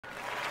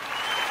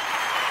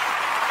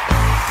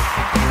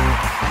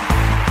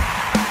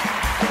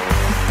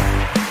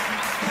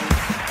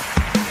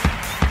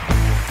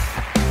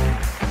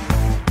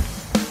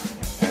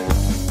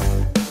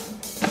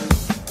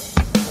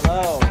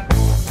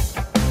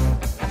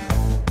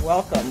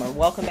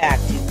welcome back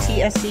to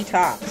TSC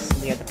Talks.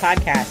 We are the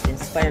podcast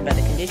inspired by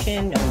the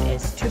condition known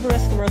as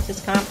tuberous sclerosis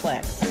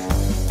complex,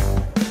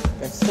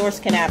 the source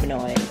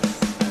cannabinoids.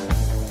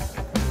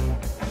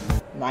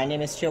 My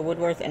name is Jill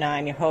Woodworth, and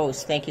I'm your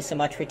host. Thank you so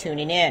much for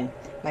tuning in.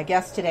 My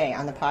guest today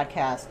on the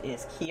podcast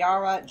is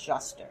Chiara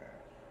Juster.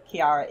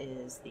 Chiara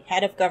is the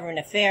head of government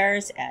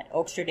affairs at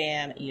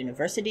Oaksterdam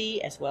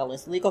University, as well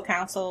as legal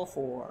counsel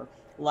for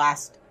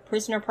Last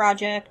Prisoner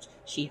Project.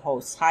 She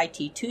hosts High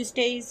Tea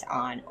Tuesdays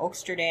on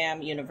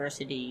Oaksterdam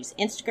University's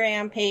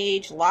Instagram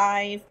page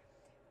live.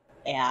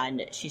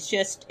 And she's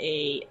just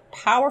a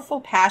powerful,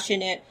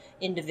 passionate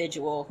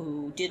individual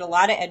who did a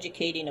lot of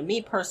educating of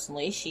me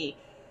personally. She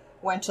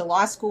went to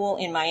law school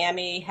in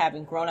Miami,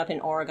 having grown up in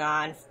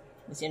Oregon,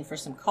 was in for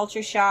some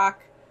culture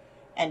shock,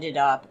 ended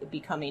up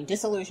becoming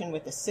disillusioned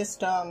with the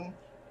system,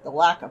 the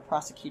lack of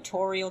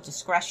prosecutorial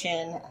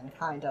discretion, and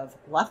kind of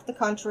left the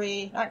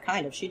country. Not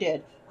kind of, she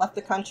did. Left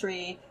the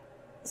country,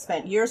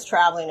 spent years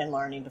traveling and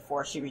learning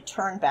before she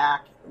returned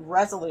back,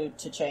 resolute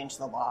to change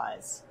the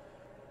laws.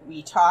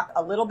 We talk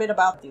a little bit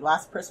about the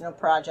Last Prisoner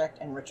Project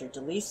and Richard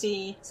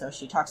DeLisi, so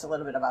she talks a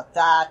little bit about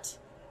that,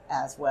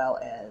 as well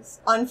as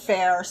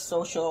unfair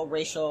social,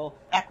 racial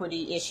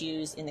equity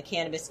issues in the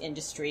cannabis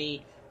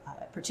industry,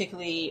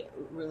 particularly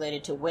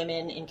related to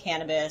women in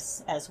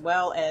cannabis, as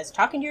well as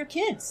talking to your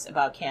kids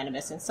about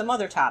cannabis and some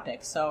other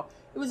topics. So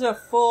it was a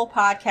full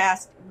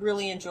podcast.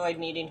 Really enjoyed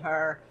meeting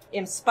her,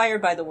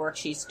 inspired by the work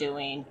she's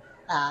doing,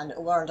 and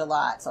learned a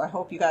lot. So I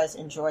hope you guys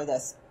enjoy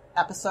this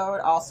episode.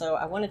 Also,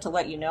 I wanted to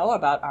let you know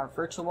about our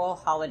virtual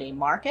holiday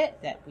market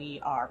that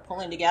we are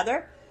pulling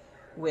together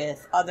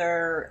with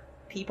other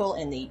people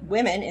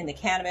women in the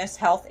cannabis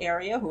health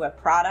area who have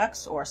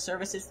products or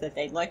services that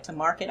they'd like to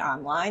market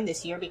online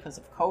this year. Because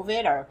of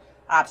COVID, our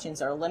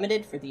options are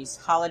limited for these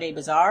holiday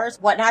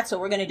bazaars, whatnot, so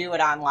we're going to do it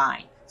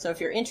online. So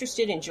if you're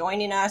interested in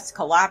joining us,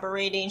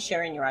 collaborating,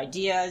 sharing your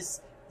ideas,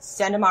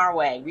 send them our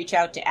way. Reach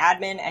out to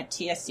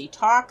admin@TSC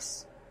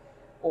Talks,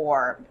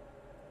 or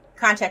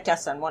contact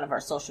us on one of our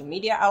social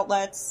media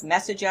outlets,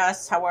 message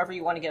us, however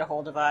you want to get a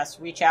hold of us.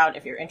 Reach out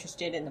if you're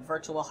interested in the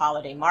virtual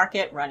holiday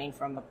market running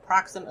from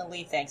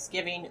approximately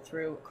Thanksgiving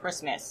through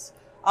Christmas.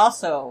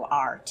 Also,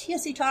 our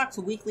TSC Talks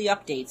weekly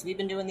updates. We've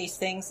been doing these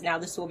things. Now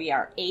this will be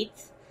our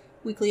 8th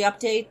weekly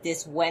update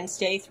this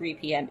Wednesday, 3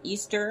 p.m.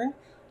 Eastern,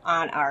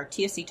 on our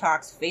TSC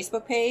Talks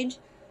Facebook page.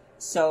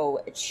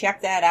 So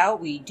check that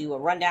out. We do a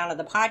rundown of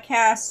the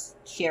podcast,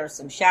 share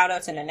some shout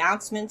outs and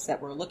announcements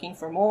that we're looking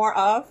for more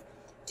of,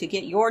 to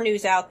get your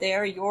news out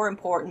there, your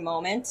important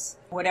moments,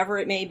 whatever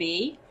it may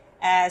be,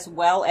 as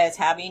well as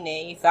having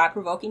a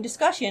thought-provoking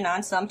discussion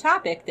on some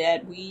topic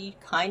that we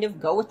kind of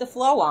go with the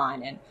flow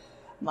on. And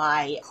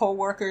my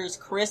co-workers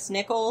Chris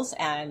Nichols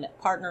and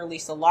partner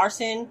Lisa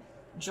Larson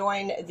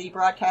join the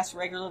broadcast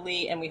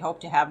regularly, and we hope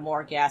to have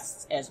more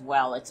guests as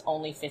well. It's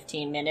only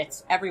 15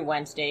 minutes every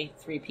Wednesday,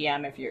 3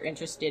 p.m. If you're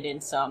interested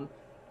in some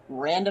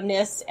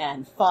randomness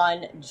and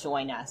fun,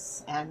 join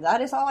us. And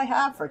that is all I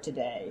have for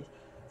today.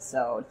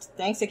 So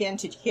thanks again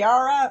to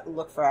Chiara.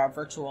 Look for our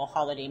virtual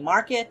holiday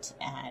market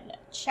and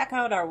check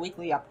out our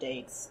weekly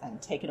updates,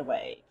 and take it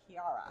away,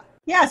 Chiara.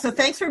 Yeah, so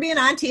thanks for being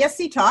on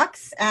TSC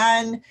Talks.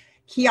 And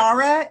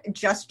Chiara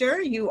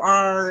Juster, you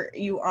are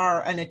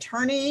an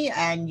attorney,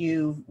 and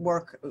you've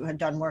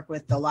done work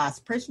with the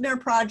Last Prisoner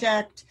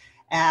Project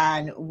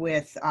and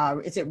with,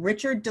 is it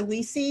Richard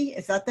DeLisi?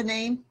 Is that the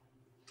name?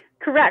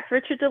 Correct.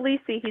 Richard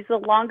DeLisi. He's the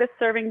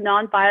longest-serving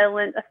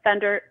nonviolent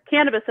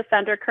cannabis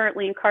offender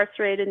currently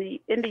incarcerated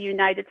in the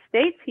United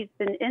States. He's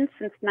been in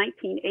since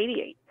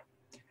 1988.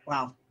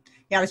 Wow.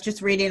 Yeah, I was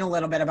just reading a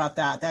little bit about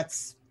that.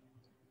 That's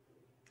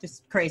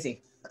just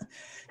crazy. Totally.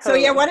 So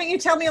yeah, why don't you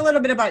give me a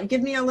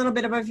little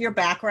bit of your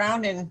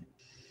background and.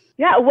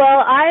 Yeah, well,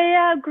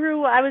 I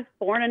was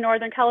born in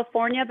Northern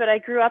California, but I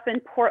grew up in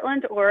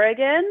Portland,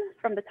 Oregon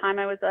from the time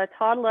I was a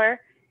toddler,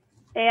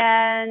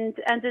 and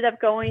ended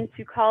up going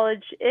to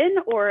college in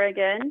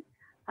Oregon,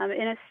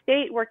 in a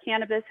state where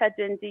cannabis had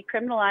been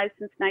decriminalized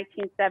since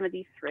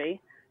 1973.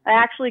 I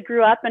actually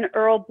grew up in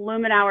Earl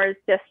Blumenauer's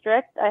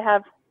district. I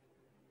have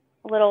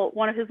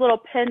one of his little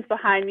pins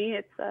behind me.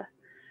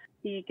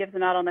 He gives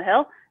them out on the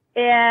hill.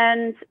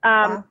 And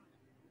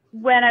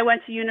when I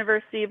went to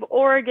University of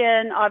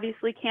Oregon,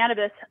 obviously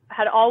cannabis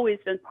had always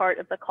been part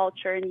of the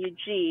culture in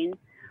Eugene.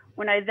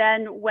 When I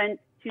then went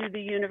to the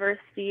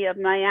University of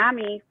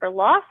Miami for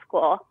law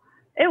school,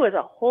 it was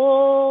a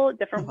whole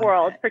different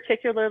world,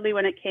 particularly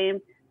when it came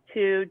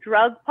to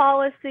drug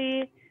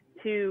policy,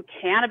 to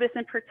cannabis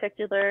in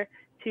particular,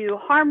 to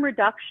harm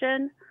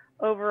reduction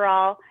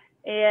overall,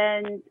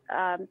 and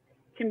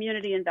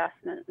community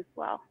investment as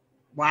well.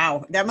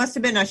 Wow, that must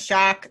have been a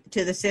shock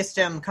to the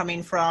system,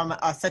 coming from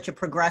such a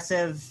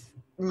progressive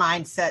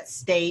mindset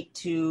state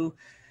to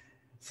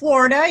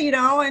Florida,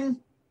 and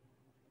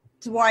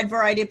it's a wide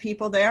variety of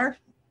people there.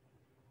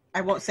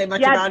 I won't say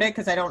much about it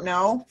because I don't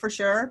know for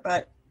sure,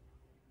 but.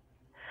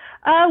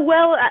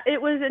 Well, it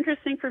was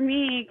interesting for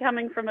me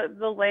coming from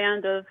the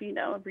land of,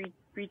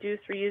 reduce,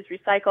 reuse,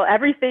 recycle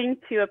everything,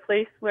 to a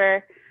place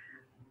where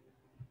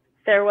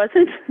there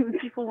wasn't,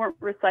 people weren't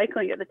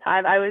recycling at the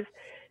time. I was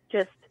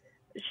just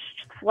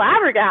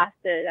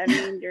flabbergasted. I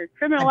mean, you're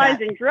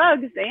criminalizing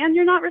drugs and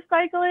you're not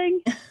recycling,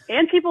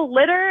 and people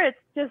litter. It's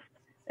just,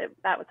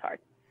 that was hard.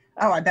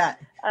 Oh, I bet.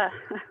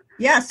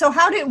 Yeah. So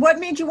what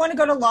made you want to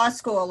go to law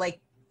school? Like,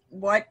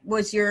 what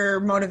was your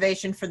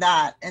motivation for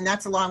that? And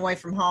that's a long way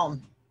from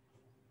home.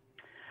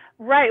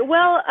 Right.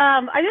 Well,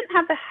 I didn't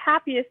have the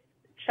happiest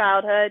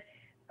childhood.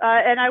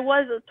 And I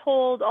was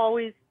told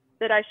always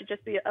that I should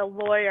just be a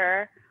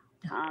lawyer.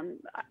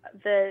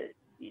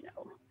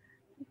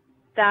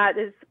 That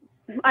is,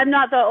 I'm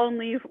not the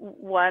only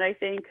one, I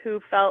think, who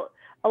felt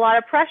a lot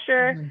of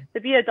pressure to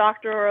be a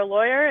doctor or a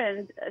lawyer.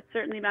 And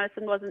certainly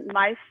medicine wasn't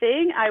my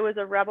thing. I was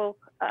a rebel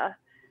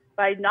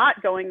by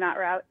not going that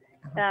route.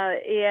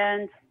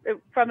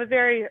 From a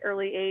very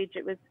early age,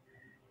 it was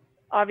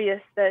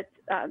obvious that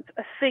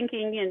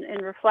thinking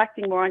and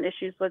reflecting more on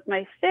issues was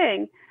my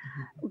thing.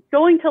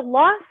 Going to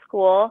law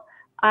school,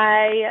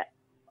 I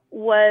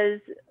was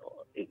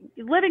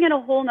living in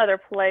a whole nother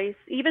place.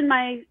 Even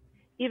my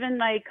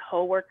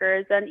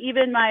coworkers and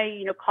even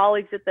my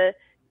colleagues at the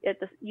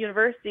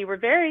university were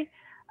very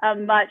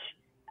much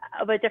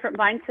of a different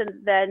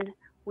mindset than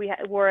we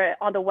were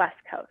on the West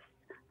Coast.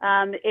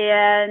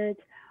 And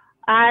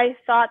I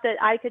thought that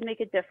I could make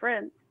a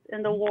difference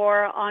in the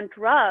war on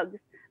drugs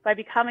by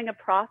becoming a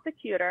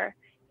prosecutor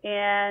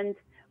and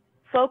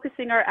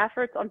focusing our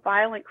efforts on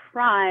violent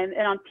crime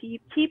and on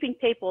keeping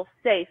people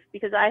safe,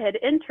 because I had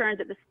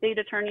interned at the state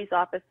attorney's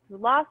office through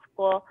law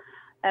school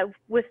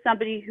with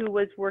somebody who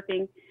was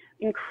working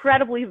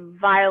incredibly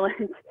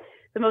violent,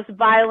 the most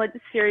violent,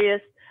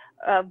 serious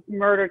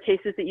murder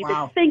cases that you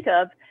could think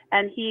of.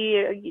 And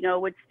he,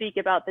 would speak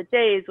about the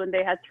days when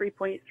they had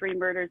 3.3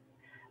 murders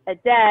a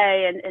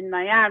day in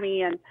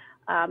Miami,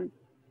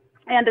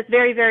 and this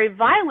very, very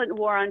violent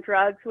war on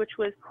drugs, which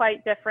was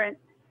quite different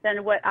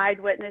than what I'd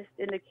witnessed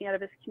in the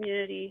cannabis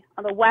community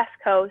on the West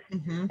Coast,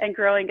 and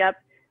growing up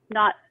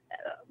not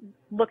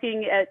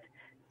looking at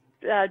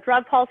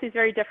drug policies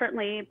very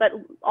differently, but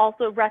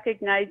also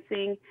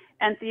recognizing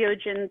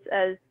entheogens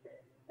as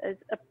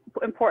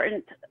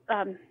important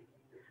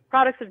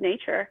products of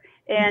nature,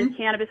 and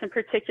cannabis in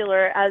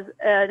particular as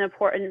an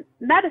important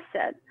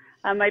medicine.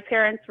 My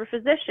parents were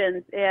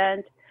physicians,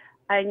 and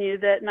I knew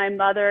that my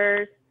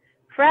mother's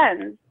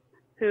friends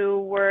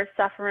who were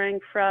suffering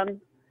from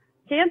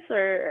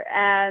cancer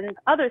and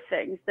other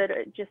things that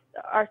just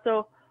are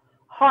so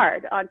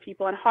hard on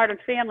people and hard on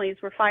families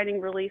were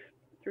finding relief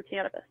through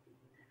cannabis.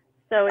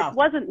 So it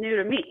wasn't new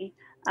to me.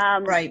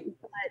 Right.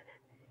 But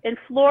in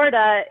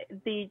Florida,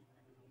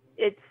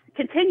 it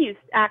continues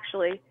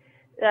actually.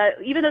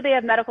 Even though they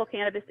have medical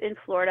cannabis in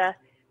Florida,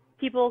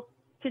 people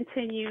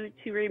continue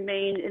to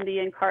remain in the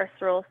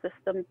incarceral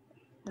system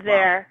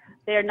there.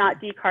 They are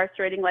not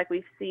decarcerating like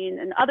we've seen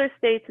in other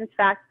states. In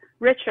fact,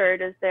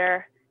 Richard is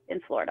there in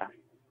Florida.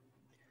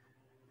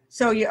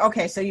 So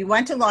you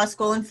went to law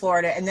school in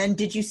Florida, and then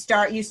you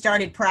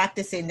started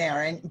practicing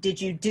there, and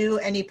did you do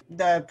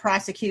the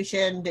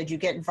prosecution? Did you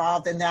get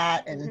involved in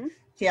that? And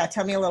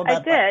tell me a little bit.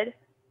 I did.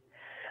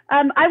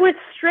 I went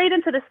straight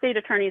into the state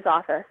attorney's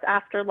office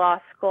after law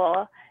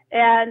school,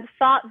 and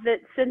thought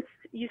that since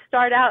you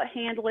start out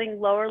handling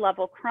lower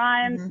level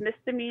crimes,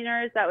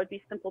 misdemeanors, that would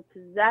be simple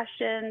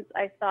possessions.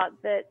 I thought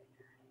that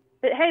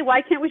hey,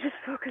 why can't we just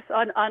focus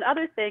on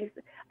other things?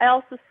 I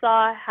also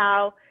saw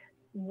how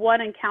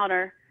one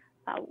encounter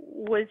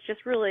was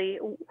just really,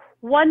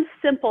 one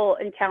simple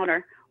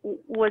encounter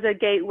was a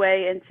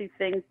gateway into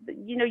things that,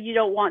 you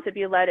don't want to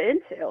be led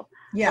into,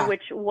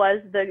 which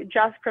was the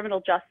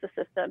criminal justice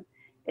system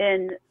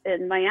in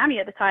Miami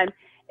at the time.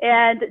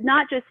 And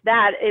not just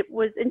that, it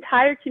was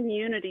entire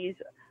communities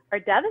are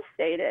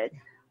devastated,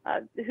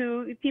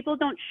 who people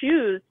don't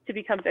choose to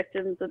become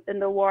victims in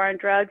the war on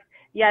drugs,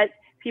 yet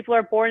people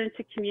are born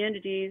into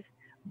communities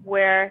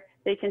where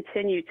they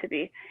continue to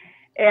be.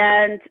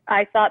 And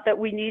I thought that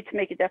we need to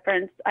make a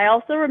difference. I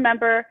also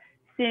remember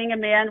seeing a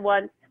man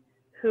once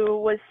who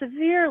was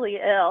severely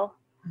ill,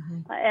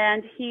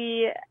 and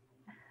he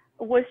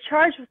was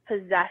charged with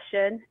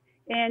possession,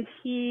 and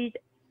he'd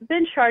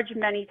been charged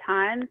many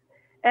times,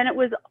 and it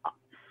was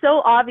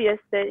so obvious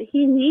that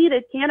he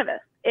needed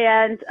cannabis.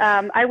 And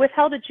I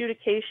withheld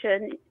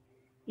adjudication,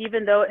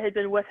 even though it had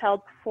been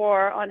withheld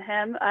before on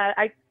him.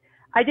 I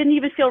didn't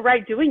even feel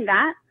right doing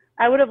that.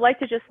 I would have liked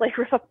to just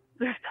rip up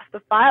the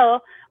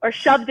file or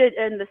shoved it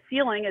in the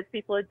ceiling, as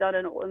people had done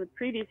in the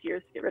previous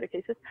years to get rid of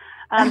cases.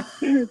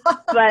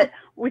 But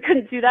we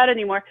couldn't do that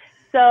anymore.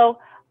 So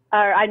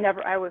I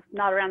was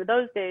not around in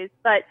those days,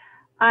 but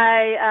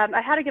I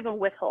had to give him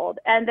withhold.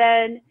 And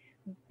then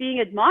being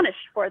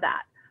admonished for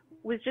that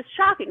was just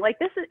shocking.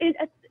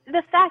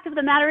 The fact of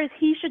the matter is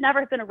he should never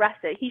have been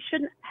arrested. He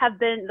shouldn't have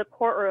been in the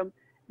courtroom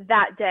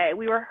that day.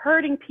 We were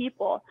hurting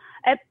people.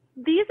 And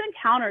these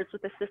encounters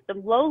with the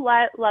system,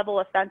 low-level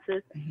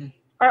offenses,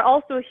 are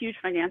also a huge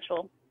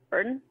financial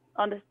burden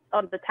on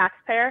the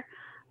taxpayer.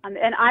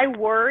 And I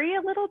worry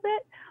a little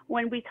bit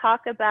when we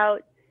talk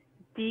about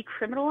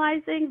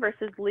decriminalizing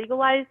versus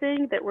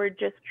legalizing, that we're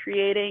just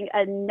creating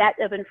a net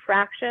of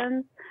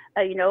infractions,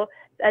 a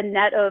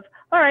net of,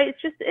 all right,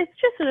 it's just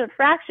an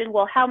infraction.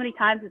 Well, how many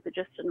times is it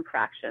just an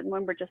infraction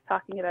when we're just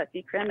talking about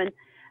decrim?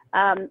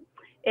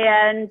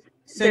 And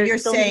so you're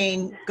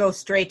saying go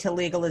straight to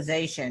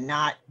legalization,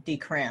 not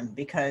decrim,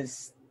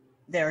 because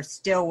there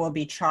still will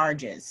be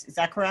charges. Is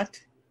that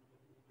correct?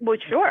 Well,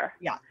 sure.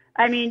 Yeah.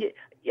 I mean,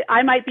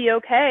 I might be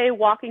okay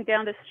walking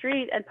down the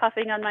street and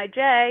puffing on my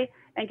J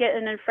and get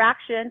an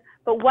infraction,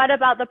 but what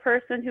about the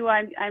person who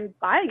I'm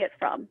buying it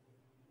from?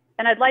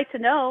 And I'd like to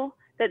know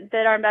that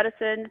our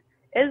medicine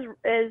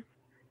is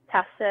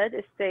tested,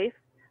 is safe.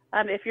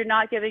 If you're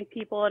not giving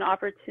people an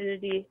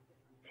opportunity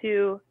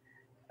to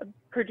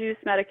produce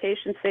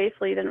medication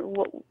safely, then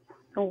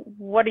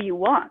what do you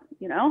want?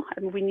 I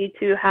mean, we need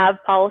to have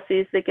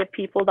policies that give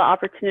people the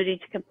opportunity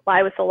to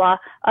comply with the law.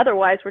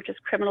 Otherwise, we're just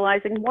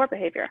criminalizing more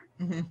behavior.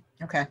 Mm-hmm.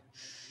 Okay.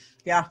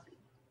 Yeah.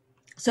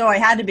 So I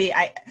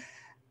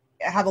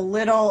have a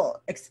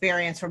little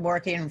experience from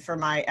working for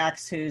my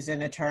ex, who's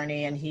an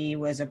attorney, and he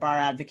was a bar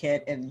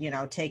advocate and,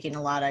 taking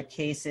a lot of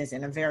cases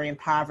in a very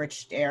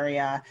impoverished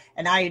area.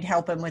 And I'd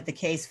help him with the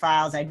case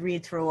files. I'd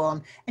read through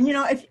them. And,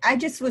 if I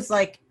just was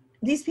like,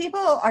 these people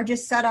are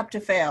just set up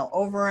to fail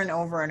over and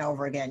over and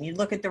over again. You'd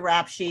look at the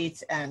rap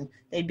sheets and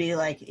they'd be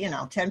like,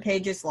 10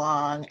 pages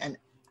long, and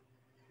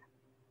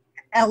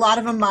a lot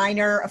of them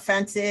minor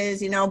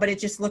offenses, but it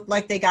just looked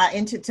like they got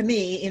to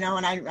me, and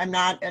I'm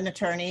not an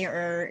attorney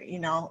or,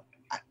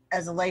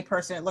 as a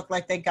layperson, it looked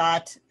like they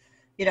got,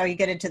 you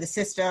get into the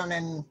system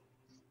and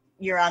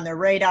you're on their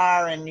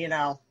radar, and,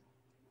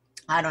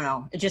 I don't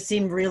know. It just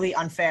seemed really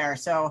unfair.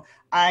 So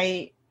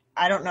I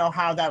don't know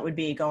how that would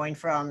be going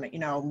from,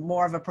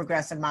 more of a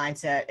progressive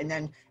mindset and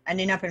then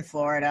ending up in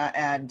Florida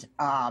and,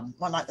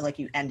 well, not like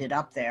you ended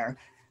up there.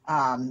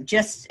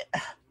 Just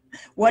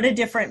what a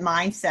different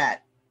mindset,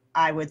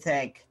 I would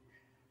think.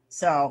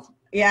 So,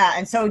 yeah.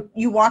 And so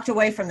you walked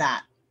away from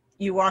that.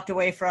 You walked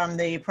away from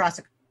the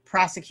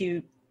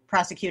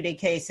prosecuted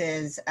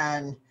cases,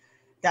 and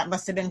that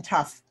must have been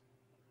tough.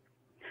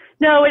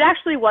 No, it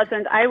actually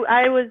wasn't. I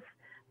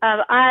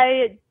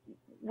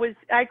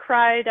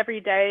cried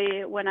every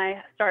day when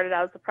I started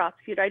out as a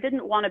prosecutor. I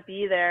didn't want to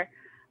be there.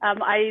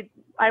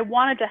 I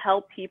wanted to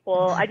help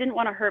people. Mm-hmm. I didn't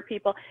want to hurt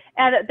people.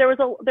 And there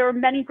were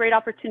many great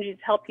opportunities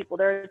to help people.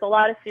 There's a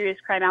lot of serious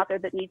crime out there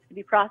that needs to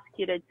be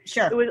prosecuted.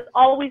 Sure. It was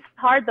always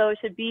hard, though,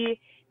 to be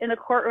in the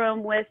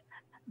courtroom with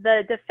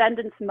the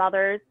defendants'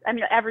 mothers. I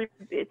mean,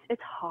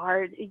 it's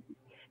hard.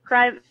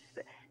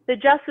 The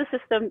justice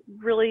system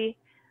really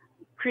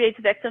creates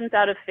victims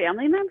out of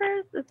family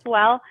members as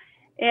well.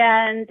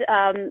 And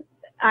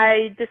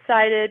I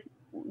decided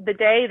the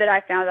day that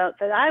I found out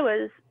that I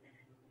was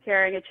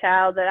carrying a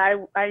child that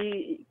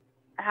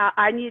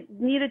I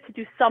needed to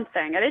do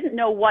something. I didn't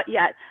know what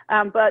yet,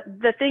 but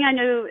the thing I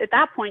knew at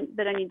that point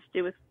that I needed to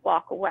do was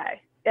walk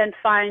away and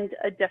find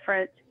a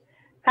different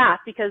path,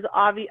 because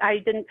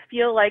I didn't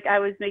feel like I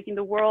was making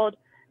the world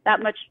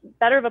that much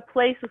better of a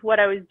place with what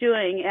I was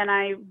doing, and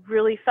I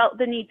really felt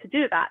the need to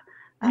do that.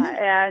 Mm-hmm.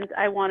 And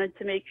I wanted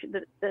to make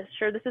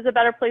sure this is a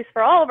better place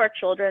for all of our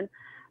children.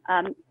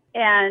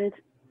 And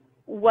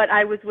what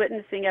I was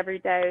witnessing every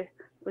day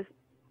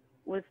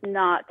was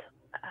not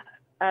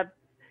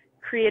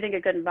creating a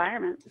good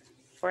environment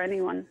for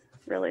anyone,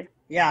 really.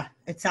 Yeah,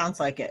 it sounds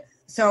like it.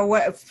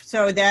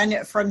 So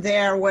then from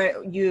there,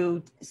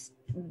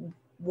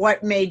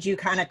 what made you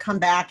kind of come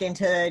back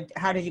into,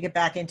 how did you get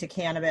back into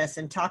cannabis?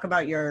 And talk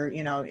about your,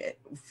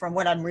 from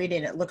what I'm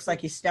reading, it looks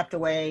like you stepped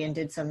away and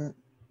did some,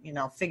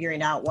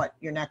 figuring out what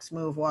your next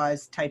move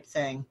was type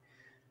thing.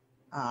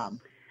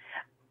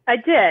 I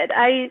did.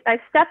 I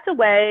stepped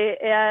away,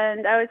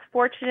 and I was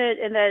fortunate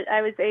in that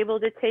I was able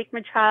to take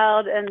my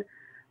child and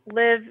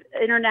live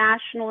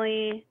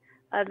internationally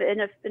in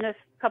a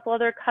couple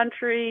other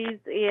countries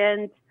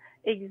and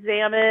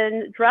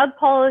examine drug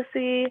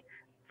policy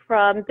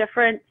from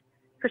different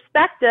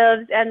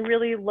perspectives and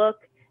really look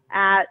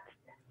at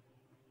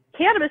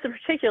cannabis in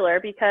particular,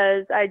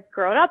 because I'd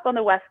grown up on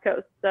the West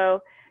Coast.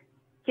 So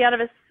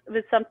cannabis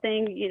was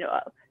something,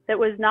 that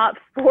was not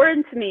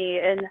foreign to me.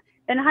 And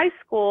in high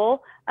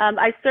school,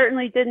 I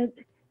certainly didn't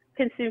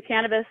consume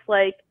cannabis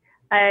like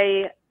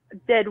I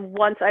did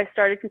once I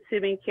started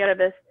consuming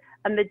cannabis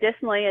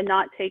medicinally and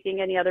not taking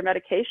any other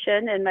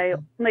medication in my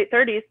late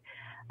 30s.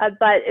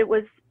 But it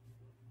was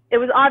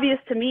obvious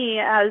to me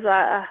as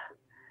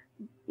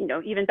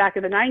even back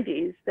in the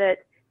 90s, that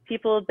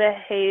people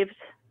behaved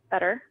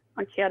better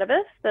on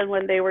cannabis than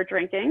when they were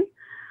drinking,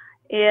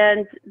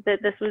 and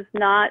that this was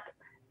not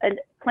a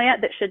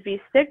plant that should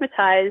be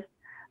stigmatized.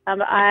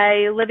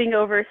 I, living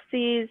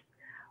overseas,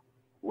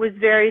 was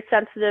very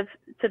sensitive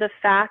to the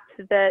fact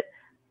that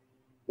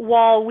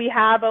while we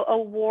have a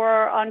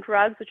war on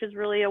drugs, which is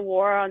really a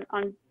war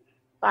on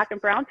Black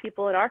and brown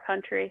people in our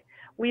country,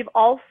 we've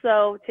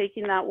also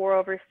taken that war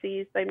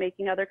overseas by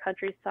making other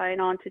countries sign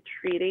on to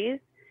treaties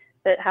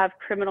that have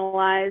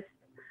criminalized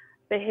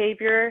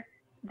behavior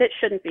that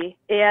shouldn't be.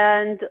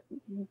 And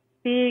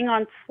being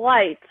on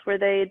flights where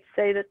they'd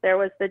say that there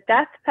was the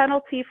death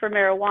penalty for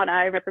marijuana.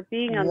 I remember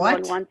being on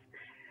one once.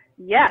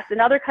 Yes, in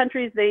other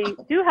countries, they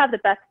do have the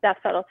best death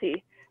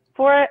penalty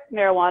for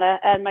marijuana.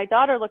 And my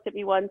daughter looked at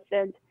me once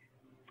and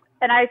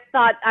I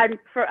thought, I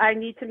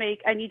need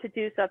to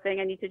do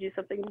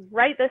something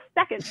right this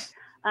second.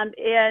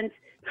 And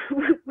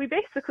we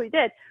basically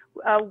did.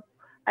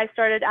 I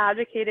started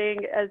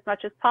advocating as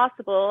much as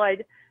possible.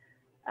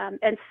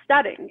 And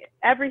studying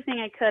everything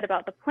I could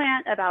about the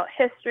plant, about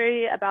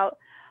history, about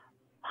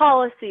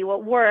policy,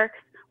 what works,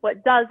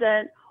 what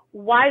doesn't,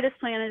 why this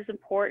plant is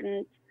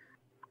important.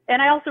 And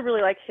I also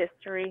really like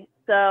history.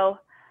 So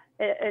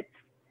cannabis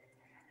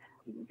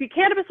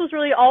was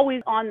really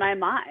always on my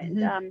mind.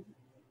 Mm-hmm.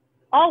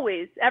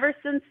 Always, ever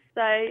since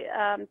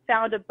I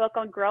found a book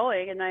on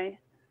growing in my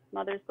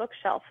mother's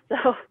bookshelf.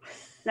 So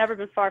never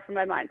been far from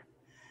my mind,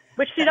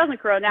 which she doesn't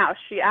grow now.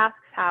 She asks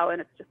how,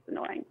 and it's just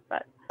annoying,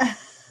 but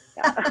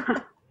yeah.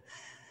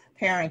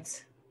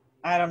 Parents,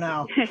 I don't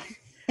know.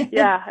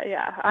 yeah,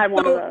 I'm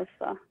one of those.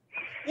 So.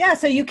 Yeah,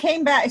 so you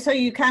came back. So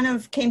you kind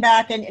of came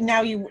back, and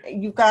now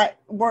you've got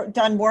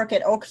done work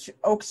at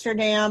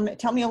Oaksterdam.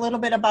 Tell me a little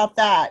bit about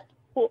that.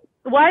 Well,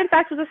 I in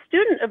fact was a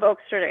student of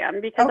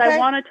Oaksterdam because I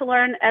wanted to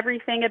learn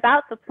everything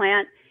about the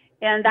plant,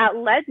 and that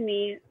led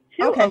me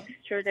to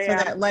Oaksterdam. So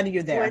that led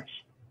you there.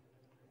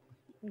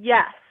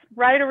 Yes,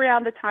 right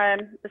around the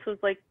time this was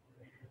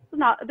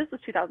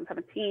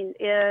 2017,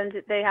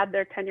 and they had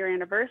their 10-year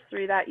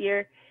anniversary that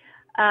year.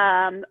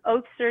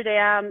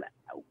 Oaksterdam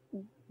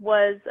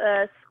was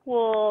a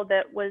school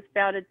that was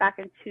founded back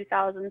in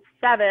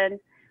 2007,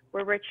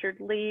 where Richard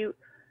Lee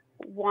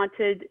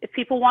if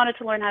people wanted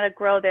to learn how to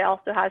grow, they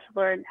also had to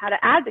learn how to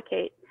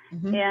advocate.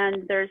 Mm-hmm.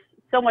 And there's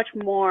so much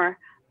more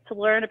to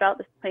learn about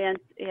this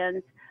plant.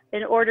 And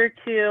in order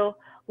to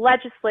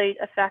legislate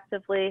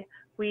effectively,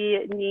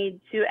 we need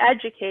to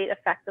educate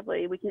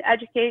effectively. We can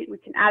educate, we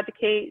can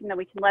advocate, and then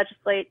we can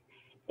legislate.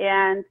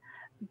 And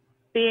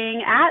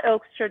being at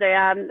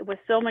Oaksterdam with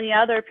so many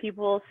other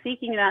people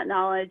seeking that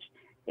knowledge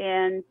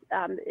and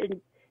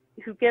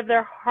who give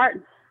their heart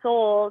and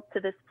soul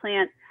to this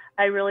plant,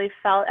 I really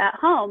felt at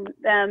home.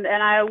 And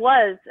I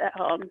was at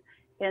home.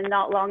 And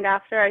not long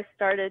after, I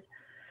started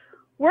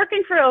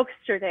working for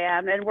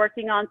Oaksterdam and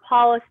working on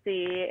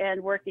policy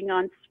and working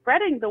on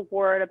spreading the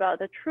word about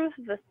the truth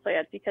of this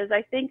plant, because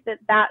I think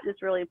that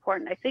is really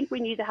important. I think we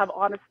need to have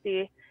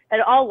honesty at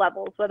all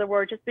levels, whether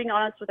we're just being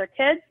honest with our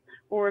kids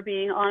or we're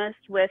being honest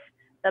with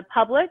the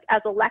public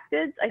as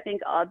electeds. I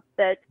think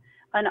that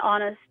an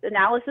honest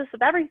analysis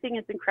of everything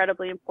is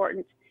incredibly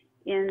important,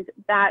 and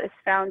that is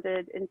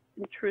founded in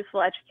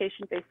truthful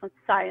education based on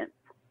science.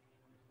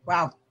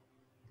 Wow.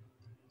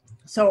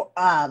 So,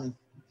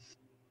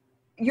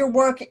 your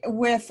work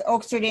with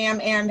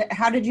Oaksterdam, and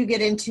how did you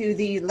get into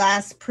the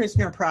Last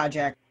Prisoner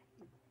Project?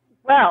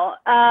 Well,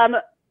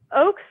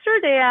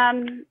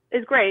 Oaksterdam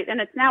is great, and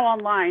it's now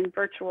online,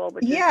 virtual,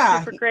 which is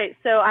super great.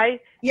 So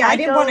I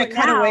didn't want to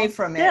cut away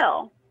from it.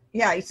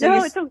 Yeah, so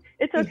no,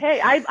 it's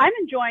okay. I'm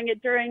enjoying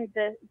it during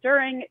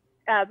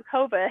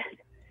COVID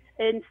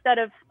instead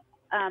of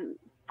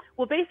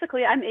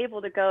basically I'm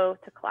able to go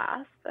to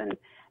class, and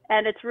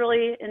it's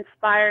really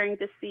inspiring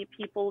to see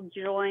people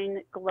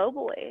join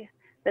globally.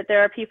 That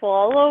there are people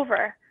all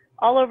over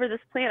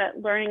this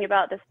planet learning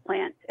about this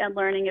plant and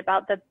learning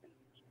about the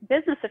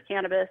business of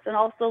cannabis, and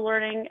also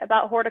learning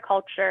about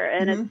horticulture.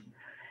 And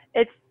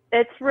mm-hmm.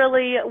 it's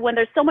really, when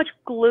there's so much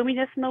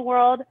gloominess in the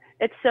world,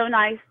 it's so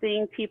nice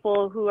seeing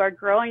people who are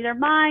growing their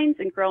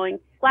minds and growing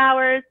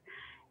flowers.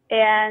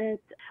 And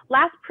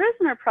Last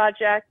Prisoner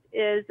Project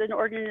is an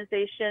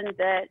organization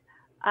that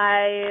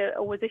I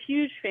was a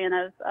huge fan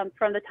of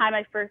from the time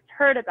I first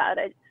heard about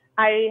it.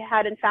 I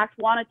had, in fact,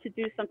 wanted to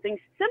do something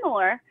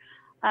similar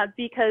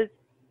because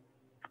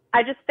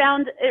I just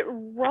found it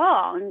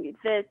wrong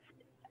that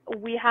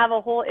we have a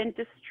whole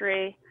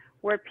industry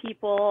where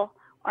people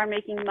are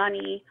making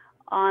money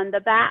on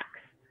the backs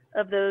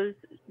of those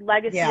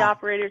legacy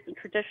operators and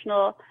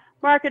traditional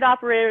market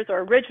operators or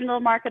original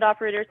market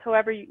operators,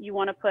 however you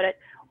want to put it.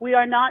 We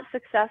are not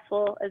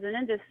successful as an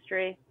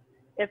industry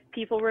if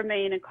people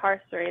remain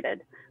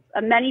incarcerated.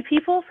 Many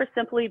people for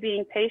simply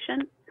being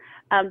patient.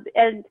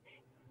 And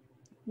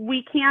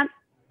we can't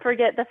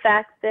forget the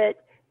fact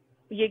that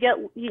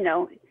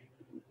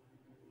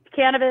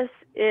cannabis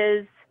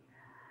is,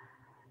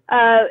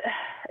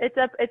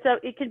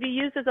 it can be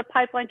used as a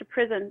pipeline to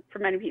prison for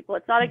many people.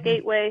 It's not a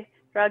gateway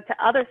drug to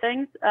other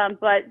things,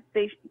 but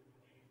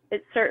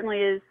it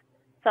certainly is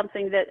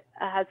something that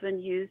has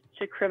been used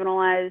to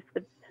criminalize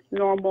the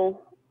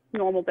normal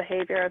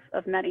behavior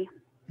of many.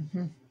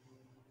 Mm-hmm.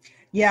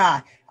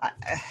 Yeah,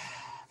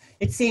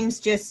 it seems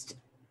just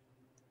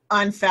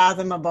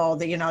unfathomable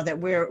that that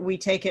we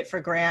take it for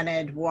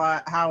granted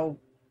how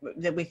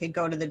that we could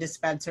go to the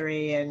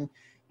dispensary and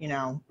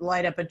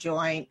light up a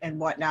joint and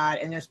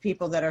whatnot, and there's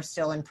people that are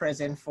still in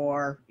prison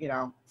for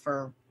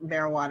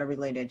marijuana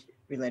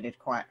related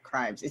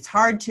crimes. It's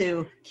hard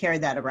to carry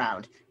that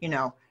around.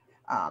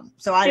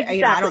 So I, Exactly.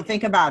 you know, I don't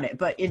think about it,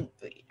 but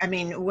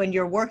when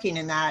you're working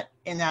in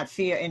that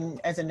field,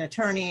 as an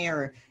attorney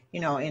or, you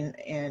know,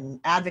 in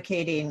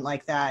advocating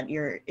like that,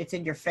 it's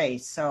in your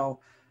face. So,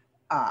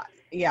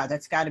 yeah,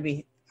 that's got to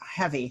be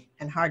heavy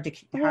and hard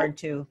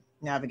to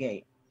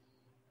navigate.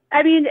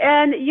 I mean,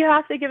 and you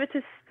have to give it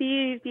to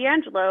Steve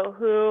D'Angelo,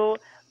 who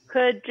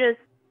could just,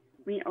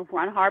 you know,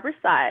 run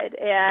Harborside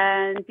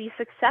and be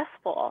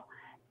successful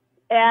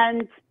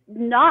and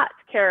not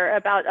care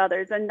about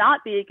others and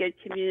not be a good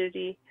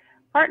community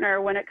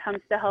partner when it comes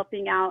to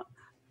helping out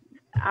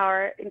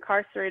our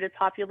incarcerated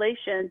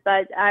population.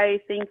 But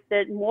I think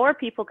that more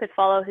people could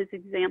follow his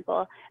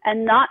example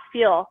and not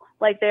feel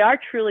like they are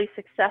truly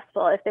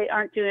successful if they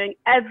aren't doing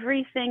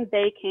everything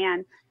they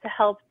can to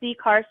help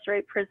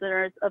decarcerate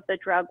prisoners of the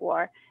drug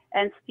war.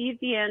 And Steve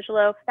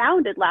D'Angelo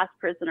founded Last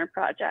Prisoner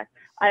Project.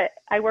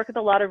 I work with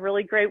a lot of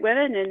really great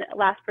women in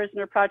Last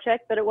Prisoner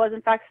Project, but it was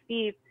in fact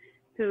Steve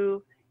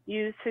who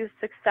used his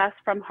success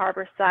from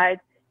Harborside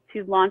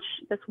to launch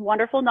this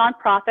wonderful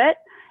nonprofit.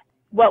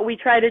 What we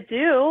try to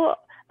do,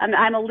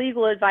 I'm a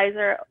legal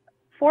advisor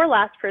for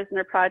Last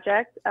Prisoner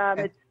Project.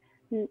 It's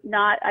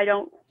not, I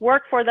don't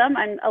work for them,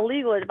 I'm a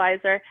legal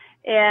advisor,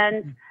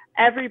 and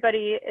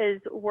everybody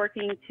is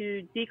working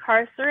to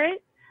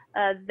decarcerate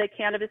the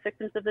cannabis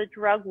victims of the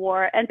drug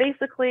war and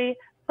basically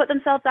put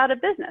themselves out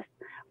of business.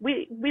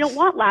 We don't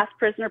want Last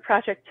Prisoner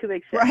Project to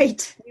exist.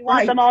 Right. We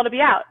want them all to be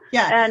out.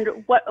 Yeah.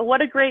 And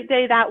what a great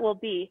day that will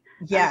be.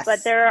 Yes.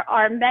 But there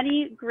are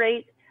many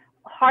great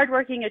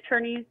hardworking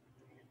attorneys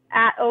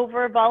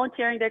over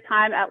volunteering their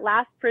time at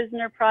Last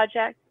Prisoner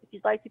Project. If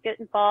you'd like to get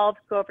involved,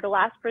 go over to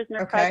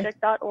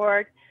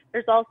lastprisonerproject.org.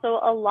 There's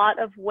also a lot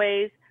of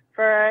ways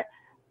for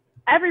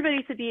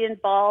everybody to be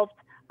involved,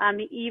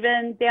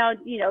 even down,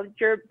 you know,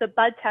 the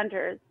bud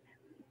tenders.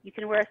 You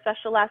can wear a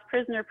special Last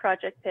Prisoner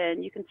Project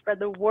pin. You can spread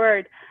the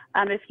word.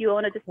 If you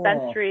own a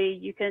dispensary,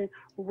 you can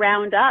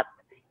round up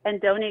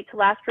and donate to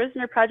Last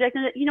Prisoner Project.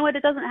 And you know what?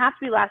 It doesn't have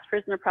to be Last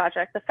Prisoner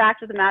Project. The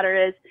fact of the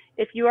matter is,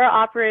 if you are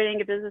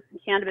operating a business in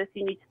cannabis,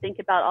 you need to think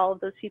about all of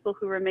those people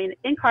who remain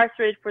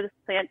incarcerated for this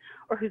plant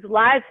or whose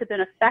lives have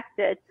been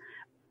affected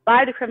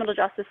by the criminal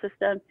justice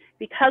system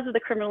because of the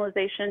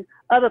criminalization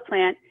of a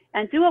plant,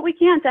 and do what we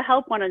can to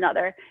help one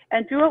another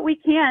and do what we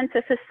can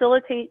to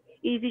facilitate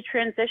easy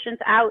transitions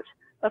out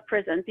of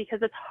prison, because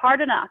it's hard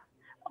enough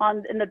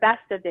in the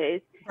best of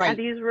days. Right. And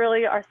these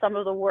really are some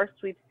of the worst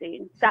we've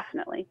seen,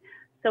 definitely.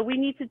 So we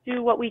need to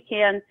do what we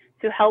can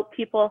to help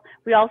people.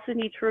 We also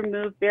need to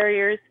remove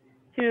barriers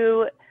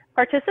to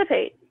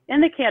participate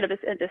in the cannabis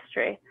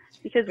industry,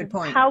 because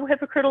how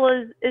hypocritical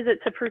is it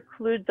to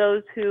preclude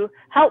those who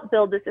help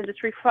build this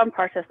industry from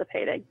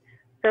participating?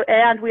 So,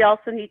 and we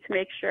also need to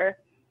make sure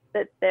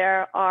that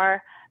there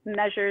are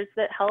measures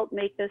that help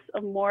make this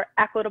a more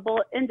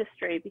equitable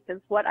industry, because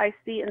what I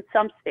see in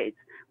some states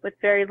with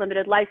very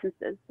limited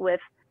licenses, with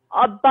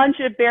a bunch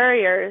of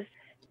barriers,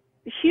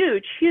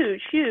 huge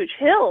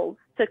hills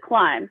to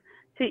climb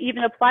to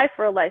even apply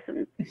for a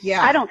license.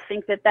 Yeah. I don't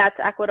think that that's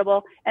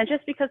equitable. And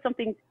just because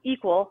something's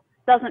equal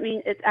doesn't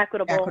mean it's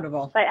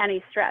equitable by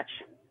any stretch.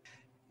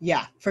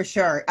 Yeah, for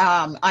sure.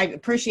 I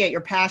appreciate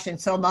your passion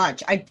so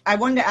much. I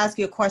wanted to ask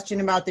you a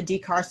question about the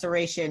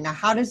decarceration. Now,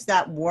 how does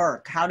that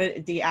work? How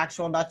do the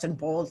actual nuts and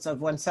bolts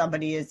of when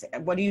somebody is,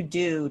 what do you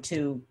do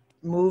to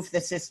move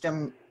the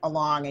system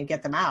along and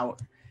get them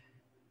out?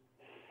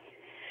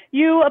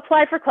 You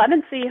apply for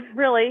clemency,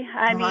 really.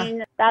 I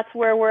mean, that's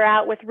where we're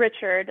at with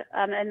Richard,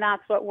 and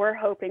that's what we're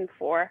hoping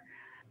for.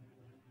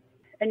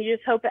 And you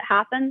just hope it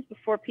happens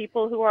before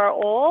people who are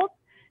old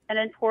and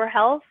in poor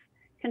health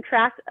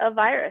contract a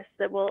virus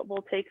that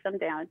will take them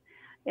down.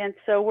 And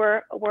so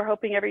we're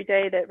hoping every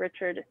day that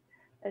Richard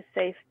is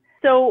safe.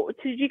 So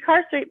to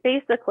decarcerate,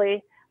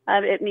 basically,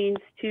 it means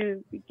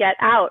to get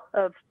out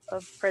of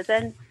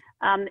prison.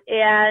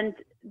 And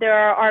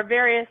there are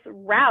various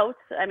routes.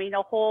 I mean,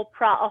 a whole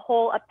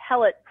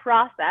appellate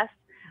process.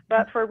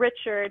 But for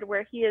Richard,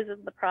 where he is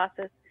in the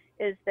process,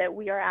 is that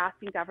we are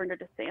asking Governor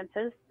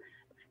DeSantis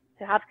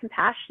to have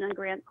compassion and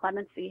grant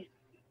clemency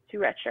to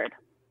Richard.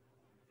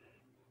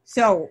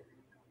 So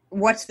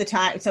what's the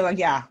time? So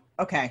yeah,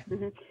 okay.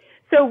 Mm-hmm.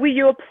 So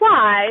you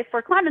apply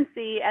for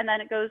clemency, and then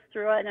it goes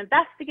through an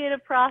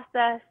investigative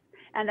process,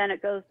 and then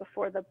it goes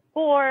before the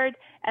board,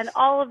 and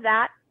all of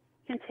that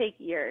can take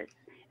years.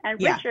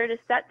 And Richard is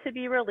set to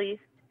be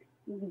released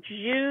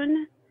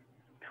June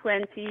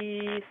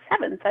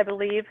 27th, I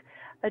believe,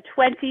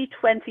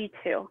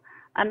 2022.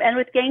 And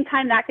with game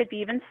time, that could be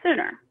even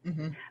sooner.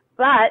 Mm-hmm.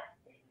 But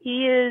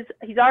he's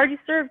already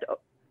served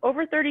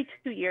over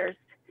 32 years.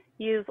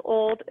 He is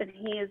old and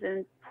he is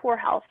in poor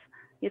health.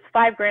 He has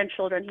 5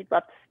 grandchildren he'd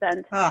love to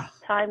spend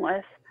time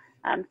with.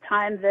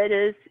 Time that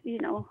is, you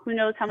know, who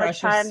knows how much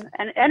time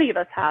and any of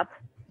us have.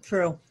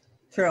 True.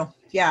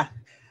 Yeah.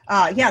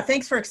 Yeah,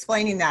 thanks for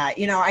explaining that.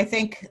 You know, I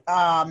think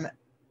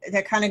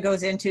that kind of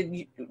goes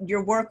into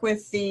your work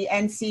with the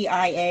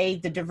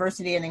NCIA, the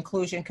Diversity and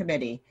Inclusion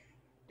Committee.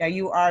 Now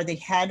you are the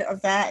head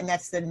of that, and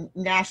that's the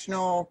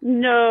national.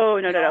 No.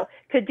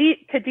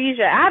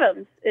 Khadijah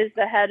Adams is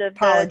the head of the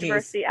Apologies.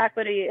 Diversity,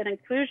 Equity, and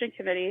Inclusion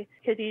Committee.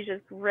 Khadijah's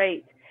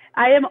great.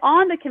 I am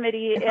on the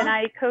committee, and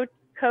I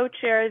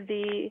co-chair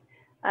the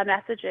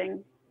messaging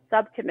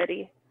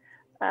subcommittee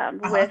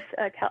with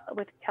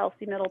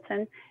Kelsey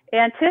Middleton,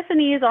 and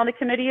Tiffany is on the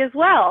committee as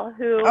well,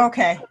 who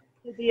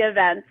did the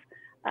events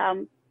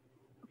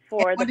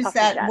for the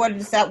suffragettes. What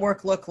does that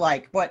work look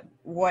like? What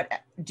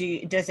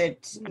does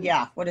it?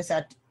 Yeah, what is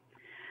that?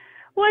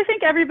 Well, I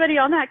think everybody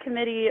on that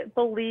committee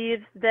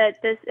believes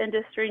that this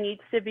industry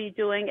needs to be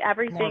doing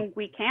everything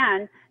we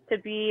can to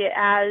be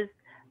as,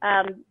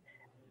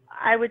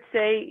 I would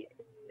say,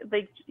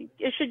 like,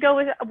 it should go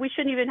with, we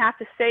shouldn't even have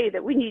to say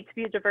that we need to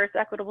be a diverse,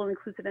 equitable, and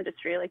inclusive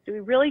industry. Like, do we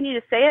really need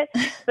to say it?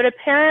 But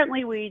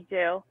apparently we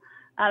do.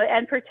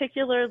 And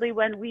particularly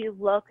when we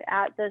look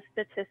at the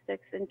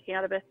statistics in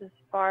cannabis as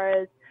far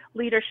as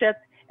leadership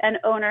and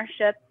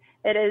ownership,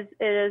 it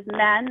is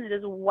men, it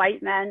is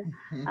white men.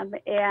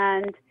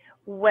 And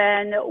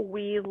when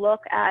we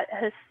look at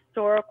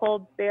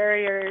historical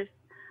barriers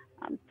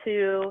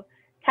to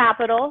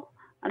capital,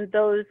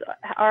 those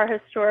are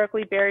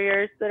historically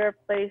barriers that are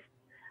placed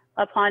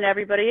upon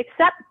everybody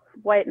except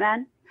white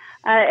men.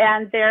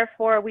 And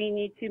therefore, we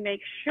need to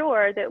make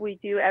sure that we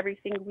do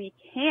everything we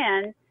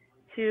can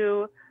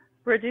to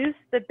reduce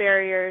the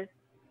barriers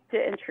to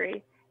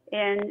entry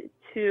and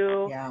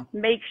to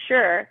make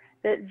sure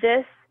that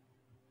this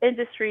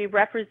industry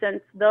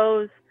represents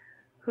those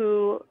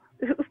who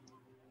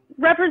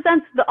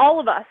represents all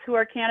of us who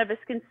are cannabis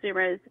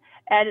consumers,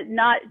 and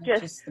not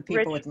just the people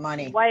rich with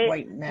money,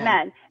 white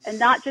men, and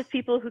not just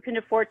people who can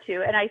afford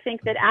to. And I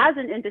think that as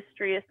an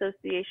industry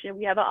association,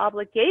 we have an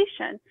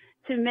obligation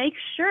to make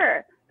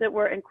sure that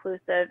we're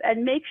inclusive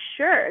and make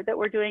sure that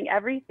we're doing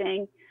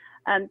everything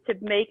to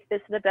make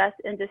this the best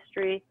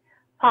industry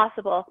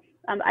possible.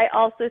 I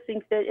also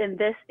think that in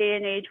this day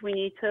and age, we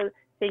need to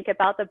think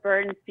about the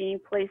burdens being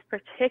placed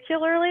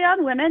particularly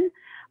on women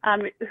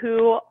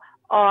who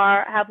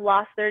have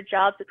lost their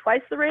jobs at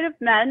twice the rate of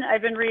men,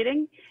 I've been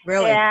reading,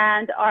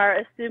 and are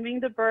assuming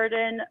the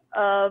burden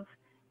of,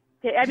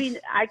 I mean,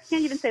 I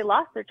can't even say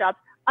lost their jobs,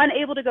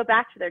 unable to go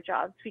back to their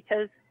jobs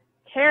because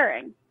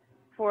caring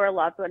for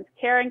loved ones,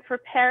 caring for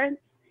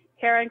parents,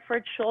 caring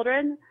for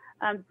children,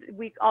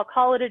 I'll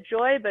call it a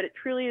joy, but it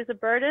truly is a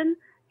burden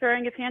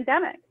during a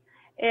pandemic,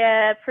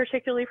 and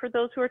particularly for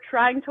those who are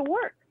trying to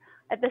work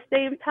at the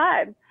same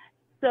time.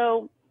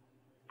 So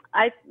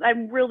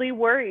I'm really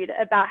worried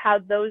about how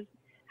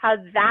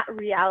that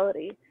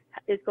reality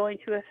is going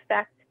to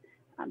affect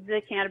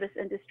the cannabis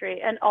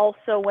industry. And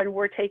also when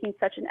we're taking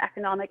such an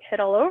economic hit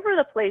all over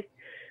the place,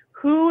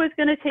 who is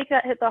going to take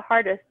that hit the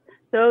hardest?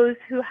 Those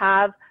who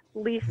have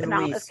least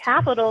amount of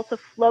capital to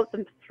float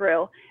them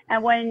through.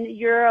 And when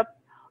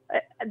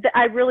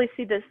I really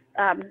see this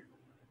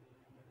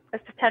as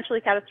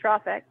potentially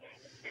catastrophic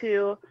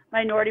to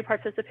minority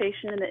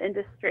participation in the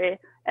industry,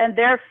 and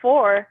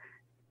therefore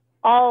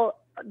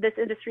this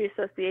industry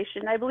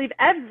association, I believe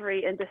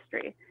every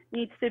industry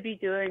needs to be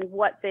doing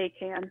what they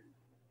can.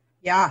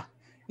 Yeah.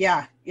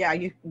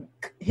 You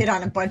hit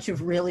on a bunch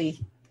of really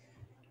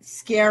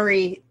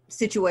scary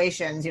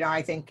situations. You know,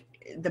 I think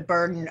the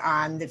burden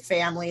on the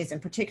families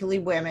and particularly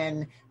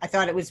women, I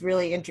thought it was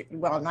really,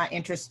 not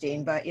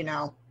interesting, but, you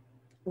know,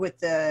 with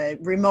the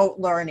remote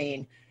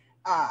learning,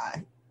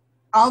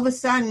 all of a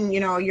sudden, you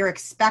know, you're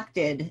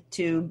expected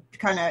to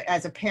kind of,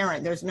 as a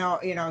parent, there's no,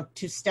 you know,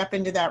 to step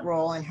into that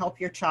role and help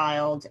your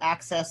child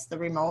access the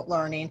remote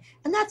learning.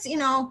 And that's, you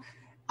know,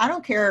 I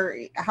don't care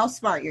how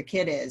smart your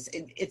kid is.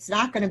 It's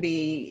not going to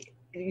be,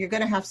 you're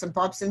going to have some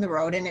bumps in the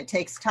road, and it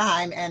takes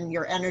time and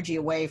your energy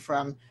away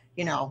from,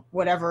 you know,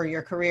 whatever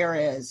your career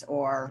is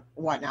or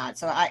whatnot.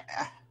 So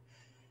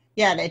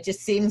it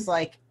just seems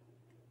like,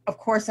 of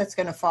course, that's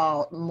going to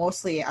fall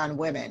mostly on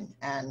women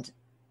and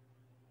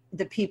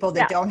the people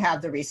that don't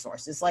have the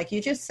resources, like you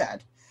just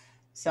said.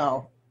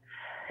 So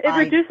it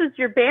reduces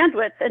your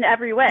bandwidth in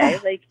every way.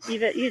 Like,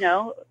 even, you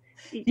know,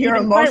 your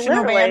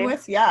emotional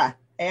bandwidth.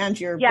 And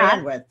your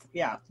bandwidth.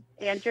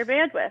 And your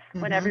bandwidth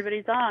when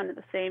everybody's on at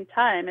the same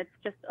time. It's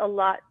just a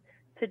lot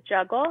to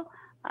juggle.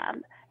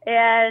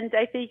 And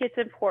I think it's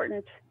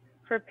important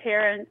for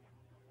parents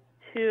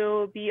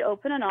to be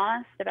open and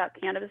honest about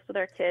cannabis with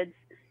their kids.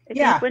 I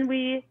think when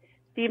we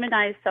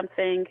demonize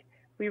something,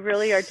 we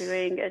really are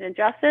doing an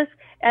injustice.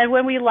 And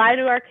when we lie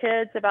to our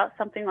kids about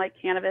something like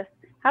cannabis,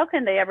 how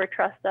can they ever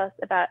trust us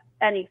about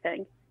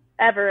anything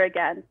ever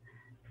again?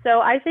 So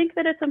I think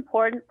that it's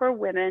important for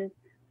women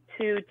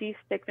to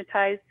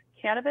destigmatize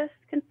cannabis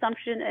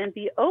consumption and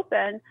be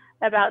open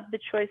about the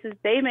choices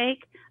they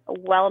make,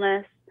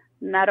 wellness,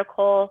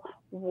 medical,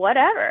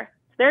 whatever.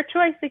 It's their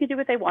choice. They can do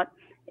what they want.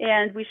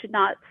 And we should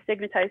not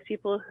stigmatize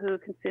people who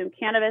consume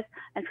cannabis,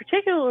 and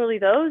particularly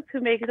those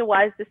who make the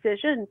wise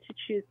decision to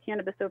choose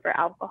cannabis over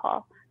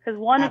alcohol. Because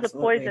one is a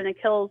poison and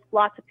kills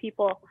lots of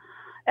people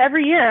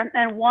every year,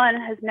 and one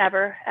has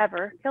never,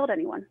 ever killed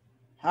anyone.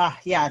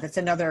 Yeah, that's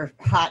another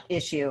hot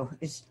issue.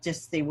 It's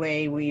just the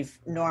way we've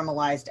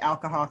normalized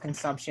alcohol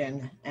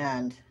consumption,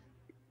 and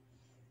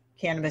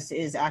cannabis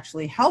is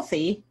actually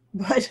healthy,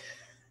 but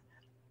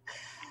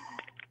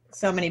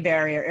so many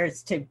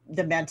barriers to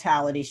the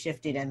mentality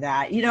shifting in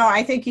that.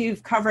 I think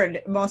you've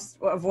covered most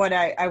of what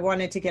I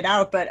wanted to get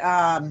out, but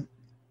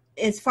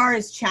as far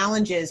as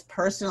challenges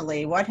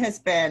personally, what has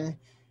been,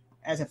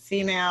 as a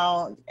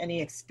female,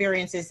 any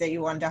experiences that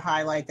you wanted to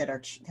highlight that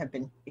have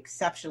been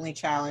exceptionally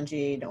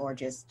challenging, or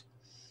just?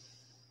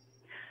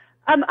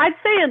 I'd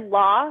say in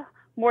law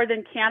more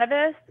than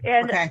cannabis,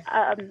 and okay.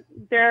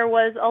 There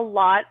was a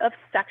lot of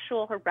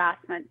sexual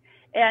harassment.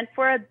 And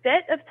for a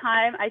bit of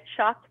time, I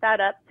chalked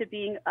that up to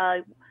being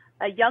a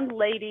young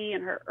lady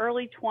in her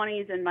early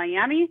 20s in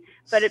Miami,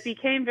 but it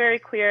became very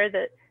clear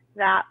that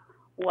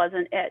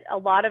wasn't it. A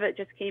lot of it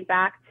just came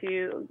back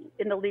to,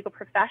 in the legal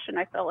profession,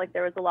 I felt like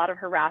there was a lot of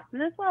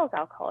harassment as well as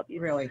alcohol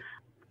abuse. Really?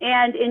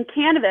 And in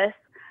cannabis,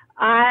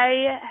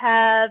 I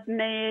have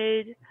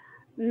made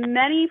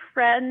many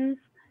friends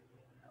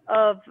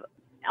of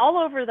all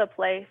over the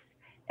place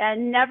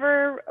and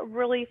never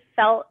really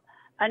felt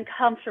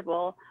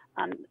uncomfortable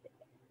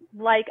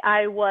like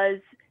I was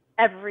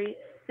every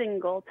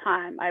single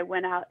time I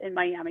went out in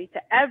Miami,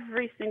 to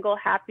every single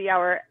happy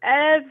hour,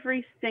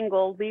 every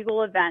single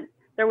legal event.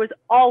 There was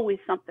always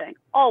something,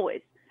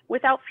 always,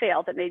 without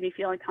fail, that made me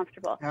feel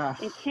uncomfortable.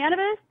 In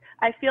cannabis,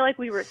 I feel like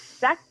we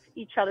respect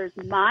each other's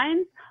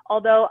minds,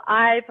 although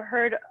I've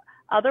heard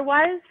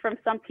otherwise from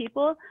some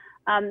people.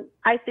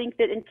 I think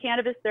that in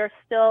cannabis, there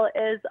still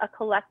is a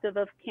collective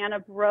of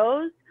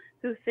cannabros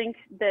who think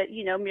that,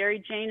 Mary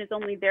Jane is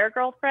only their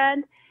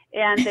girlfriend,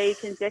 and they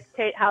can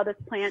dictate how this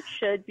plant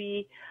should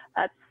be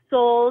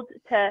sold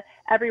to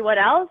everyone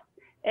else,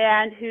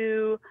 and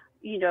who,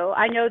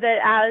 I know that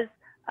as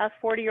a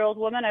 40-year-old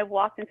woman, I've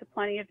walked into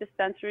plenty of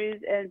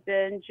dispensaries and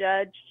been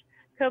judged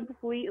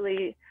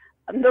completely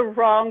the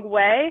wrong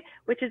way,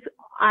 which is,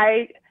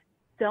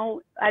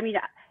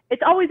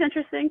 it's always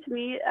interesting to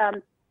me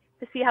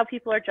to see how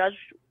people are judged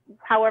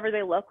however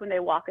they look when they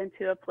walk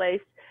into a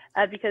place,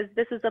 because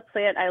this is a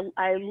plant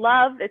I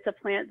love. It's a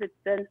plant that's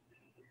been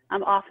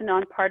off and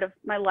on part of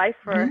my life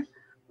for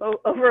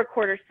over a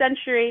quarter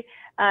century.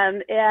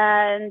 And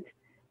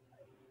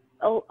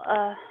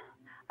I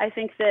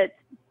think that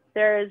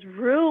there is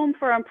room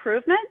for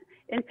improvement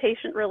in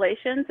patient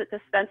relations at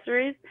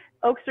dispensaries.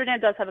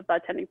 Oaksterdam does have a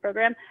bud tending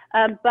program,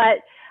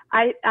 but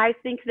I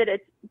think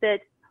that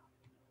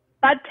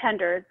bud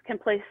tenders can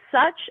play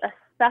such a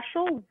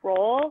special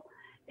role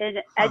in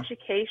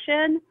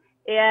education.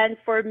 And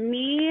for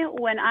me,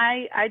 when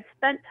I'd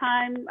spent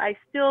time, I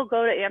still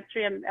go to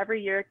Amsterdam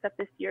every year except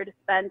this year to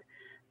spend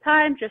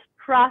time just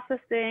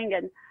processing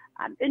and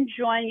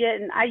enjoying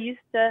it. And I used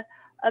to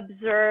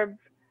observe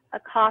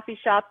coffee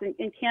shops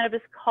in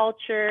cannabis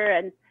culture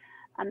and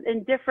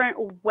in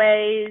different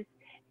ways.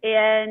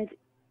 And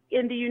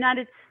in the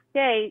United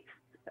States,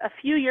 a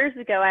few years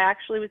ago, I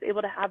actually was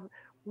able to have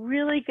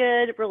really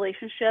good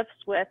relationships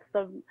with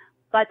some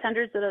bud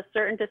tenders at a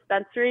certain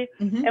dispensary,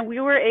 and we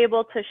were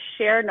able to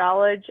share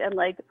knowledge and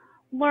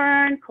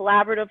learn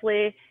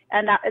collaboratively,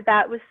 and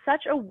that was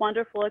such a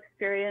wonderful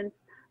experience.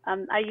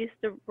 I used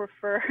to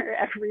refer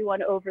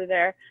everyone over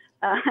there,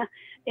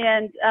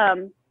 and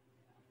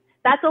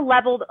that's a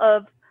level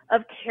of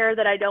care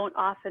that I don't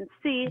often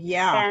see,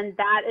 and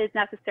that is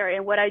necessary.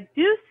 And what I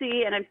do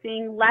see, and I'm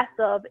seeing less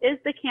of, is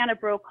the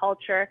cannabis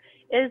culture,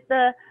 is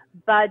the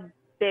bud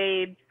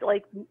babes,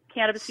 like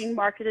cannabis being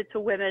marketed to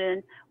women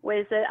in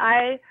ways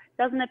that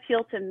doesn't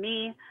appeal to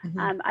me.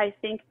 I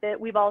think that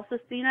we've also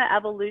seen an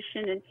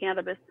evolution in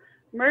cannabis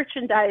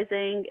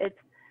merchandising. It's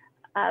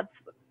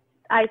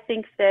I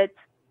think that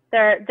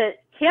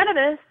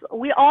cannabis,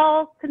 we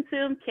all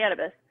consume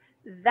cannabis.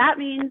 That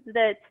means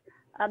that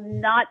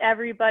not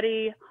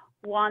everybody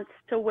wants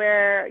to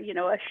wear,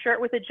 a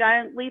shirt with a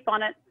giant leaf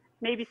on it.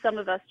 Maybe some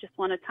of us just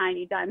want a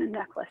tiny diamond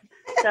necklace.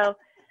 So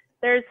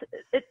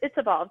it's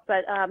evolved,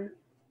 but I've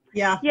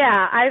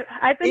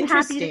been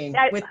happy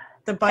with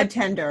the bud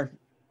tender.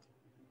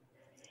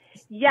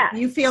 Yeah.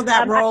 You feel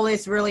that role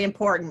is really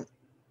important.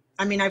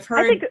 I mean, I've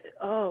heard.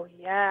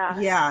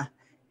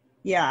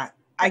 Yeah.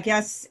 I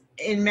guess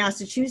in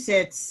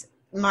Massachusetts,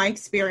 my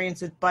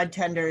experience with bud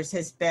tenders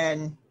has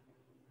been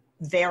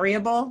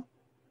variable,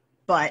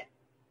 but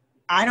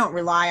I don't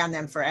rely on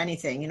them for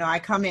anything. I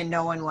come in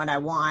knowing what I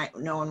want,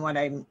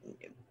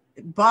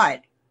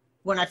 but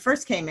when I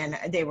first came in,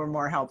 they were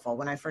more helpful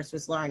when I first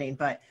was learning,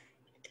 but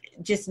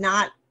just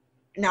not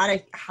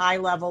a high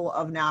level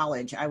of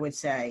knowledge, I would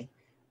say.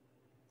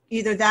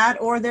 Either that,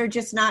 or they're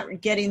just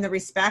not getting the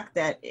respect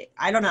that,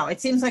 I don't know.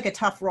 It seems like a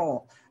tough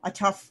role,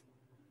 so.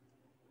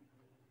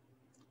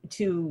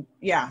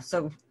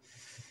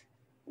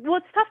 Well,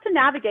 it's tough to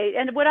navigate.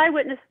 And what I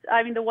witnessed,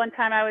 the one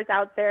time I was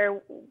out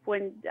there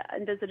and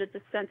visited the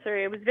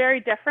dispensary, it was very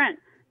different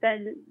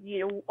than,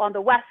 on the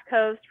West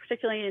Coast,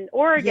 particularly in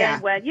Oregon,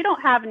 when you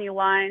don't have any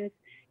lines.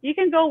 You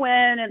can go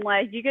in and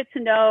you get to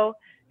know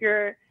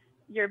your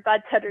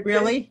bud tender.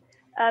 Really?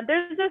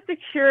 There's no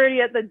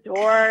security at the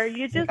door.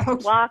 You just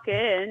walk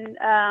in,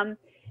 and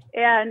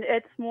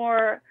it's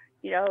more,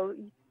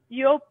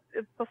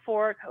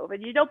 before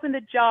COVID, you'd open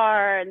the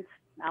jar and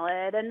smell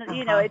it, and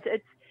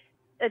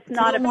it's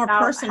not about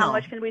how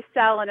much can we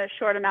sell in a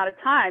short amount of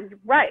time.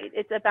 Right.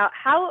 It's about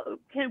how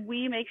can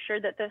we make sure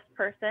that this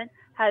person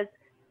has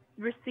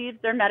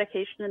received their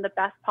medication in the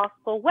best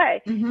possible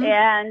way.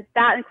 And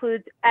that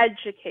includes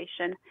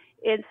education.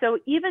 And so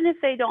even if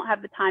they don't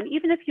have the time,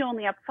 even if you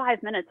only have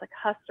 5 minutes a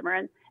customer,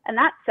 and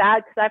that's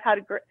sad because I've had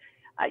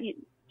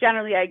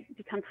generally I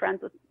become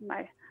friends with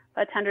my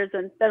attenders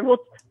and then we'll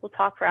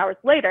talk for hours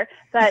later,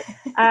 but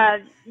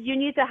you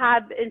need to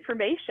have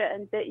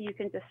information that you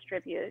can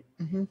distribute.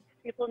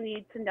 People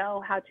need to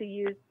know how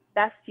to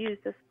best use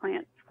this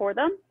plant for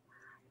them.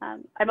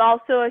 I'm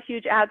also a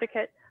huge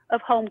advocate of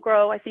home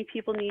grow. I think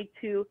people need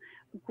to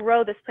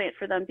grow this plant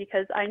for them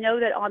because I know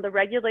that on the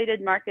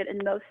regulated market in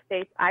most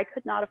states, I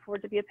could not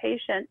afford to be a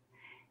patient.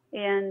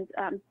 And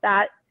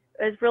that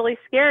is really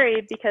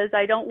scary because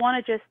I don't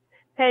want to just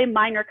pay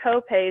minor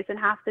co-pays and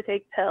have to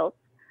take pills.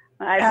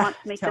 I want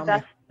to make the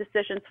best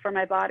decisions for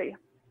my body.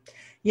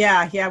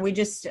 Yeah. We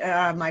just,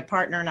 my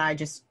partner and I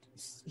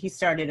he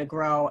started to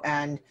grow,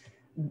 and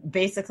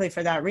basically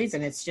for that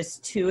reason, it's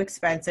just too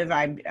expensive.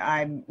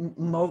 I'm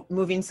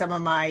moving some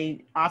of my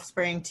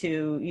offspring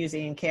to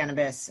using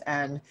cannabis,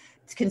 and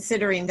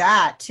considering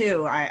that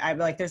too, I'm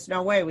like, there's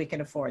no way we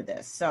can afford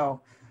this. So,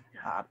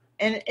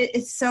 and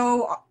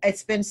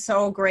it's been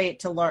so great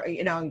to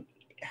learn,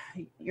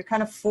 you're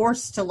kind of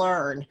forced to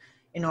learn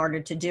in order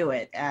to do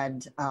it.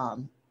 And,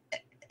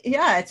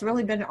 it's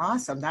really been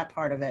awesome, that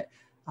part of it.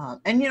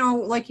 And,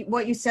 like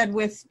what you said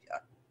with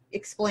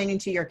explaining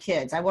to your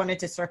kids, I wanted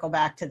to circle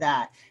back to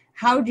that.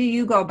 How do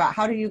you go?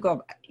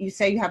 You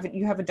say you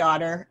have a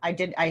daughter.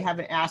 I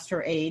haven't asked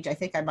her age. I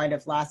think I might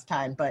have last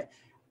time, but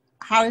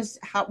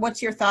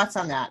what's your thoughts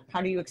on that?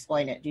 How do you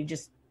explain it? Do you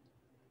just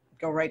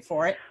go right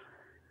for it?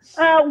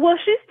 Well,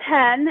 she's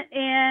 10.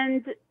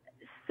 And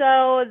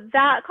so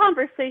that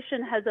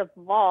conversation has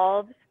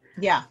evolved.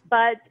 Yeah.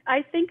 But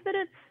I think that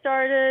it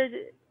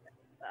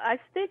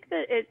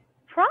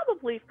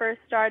probably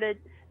first started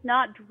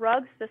not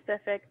drug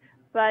specific,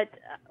 but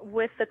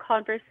with the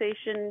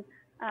conversation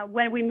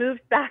when we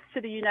moved back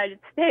to the United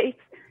States,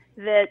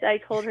 that I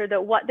told her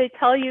that what they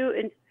tell you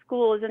in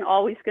school isn't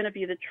always going to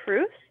be the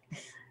truth,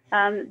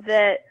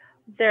 that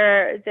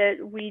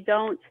we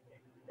don't,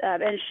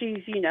 and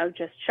she's,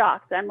 just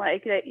shocked. I'm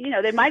like,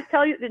 they might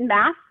tell you in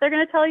math, they're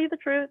going to tell you the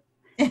truth.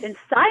 In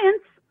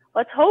science,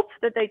 let's hope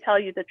that they tell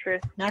you the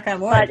truth. Knock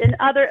on wood. But in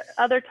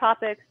other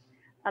topics,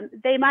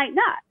 they might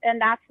not. And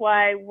that's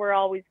why we're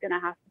always going to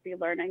have to be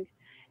learning.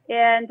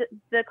 And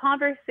the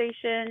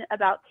conversation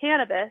about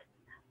cannabis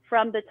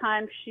from the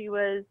time she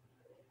was,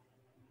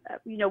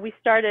 we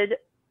started,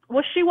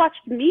 she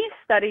watched me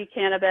study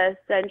cannabis,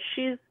 and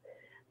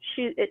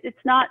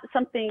it's not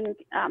something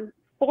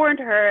foreign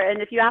to her.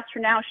 And if you ask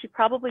her now, she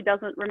probably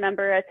doesn't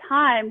remember a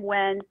time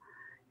when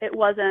it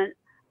wasn't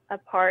a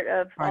part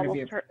of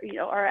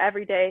our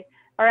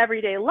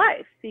everyday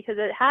life, because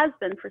it has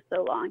been for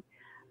so long.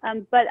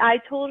 But I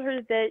told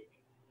her that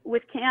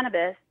with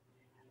cannabis,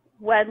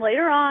 when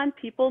later on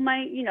people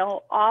might,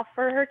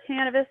 offer her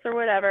cannabis or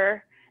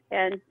whatever,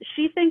 and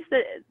she thinks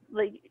that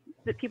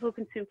that people who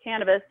consume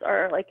cannabis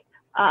are like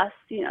us,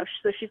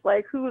 so she's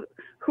like, who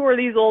are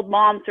these old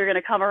moms who are going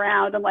to come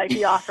around and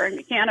be offering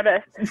me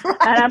cannabis? Right.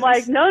 And I'm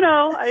like,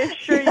 no, I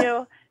assure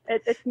you,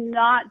 it's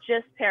not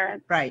just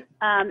parents. Right.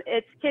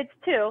 It's kids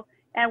too.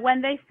 And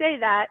when they say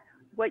that,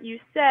 what you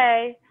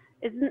say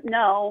isn't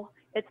no,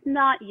 it's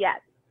not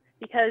yet,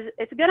 because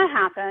it's going to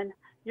happen.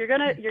 You're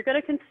going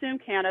to consume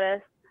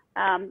cannabis.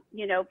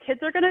 Kids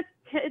are going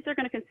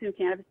to consume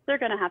cannabis. They're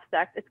going to have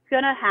sex. It's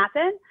going to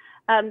happen.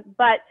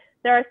 But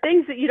there are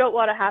things that you don't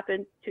want to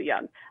happen too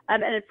young.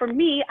 And for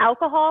me,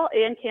 alcohol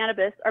and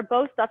cannabis are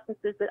both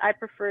substances that I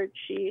preferred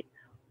she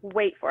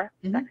wait for.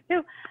 Sex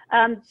too.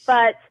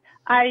 But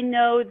I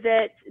know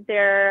that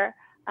there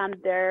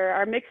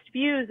are mixed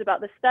views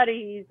about the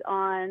studies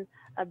on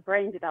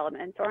brain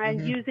development or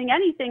on using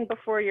anything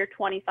before you're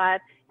 25.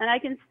 And I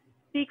can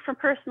speak from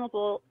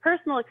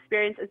personal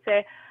experience and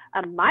say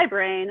my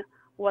brain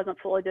wasn't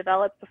fully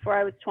developed before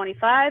I was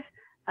 25.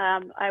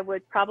 I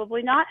would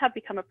probably not have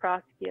become a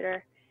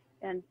prosecutor,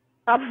 and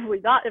probably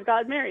not have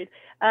gotten married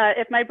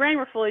if my brain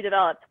were fully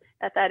developed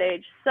at that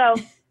age. So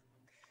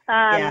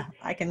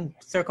I can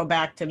circle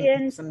back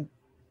to some.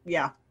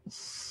 Yeah,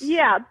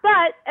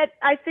 but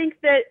I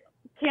think that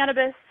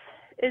cannabis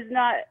is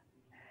not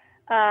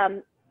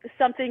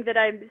something that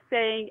I'm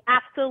saying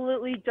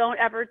absolutely don't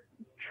ever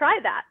try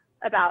that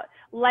about,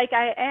 like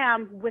I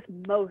am with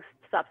most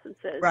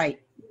substances. Right.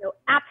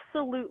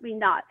 Absolutely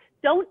not.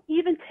 Don't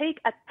even take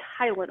a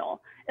Tylenol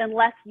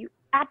unless you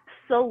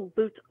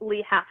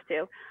absolutely have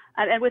to.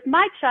 And with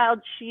my child,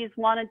 she's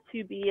wanted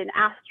to be an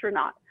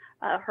astronaut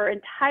her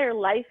entire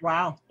life.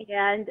 Wow.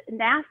 And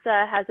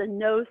NASA has a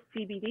no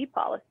CBD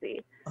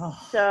policy.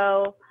 Oh.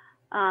 So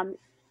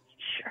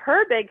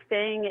her big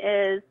thing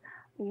is,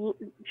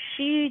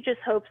 she just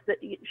hopes that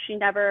she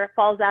never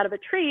falls out of a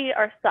tree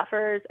or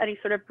suffers any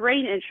sort of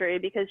brain injury,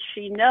 because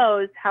she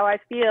knows how I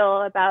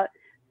feel about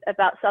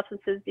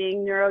substances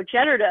being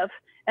neurogenerative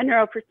and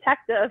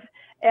neuroprotective.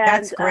 And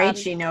that's great.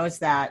 She knows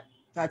that.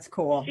 That's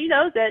cool. She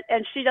knows it,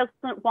 and she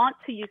doesn't want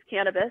to use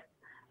cannabis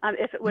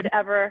if it would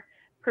ever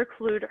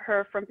preclude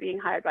her from being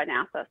hired by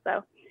NASA.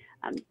 So,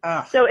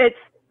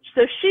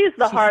 so she's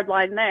the hard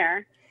line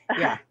there.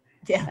 Yeah.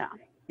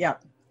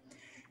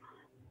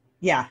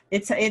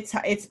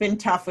 It's been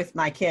tough with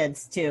my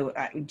kids too,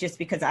 just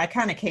because I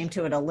kind of came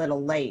to it a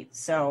little late.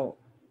 So,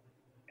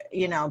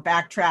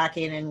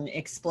 backtracking and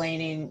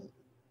explaining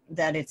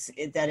that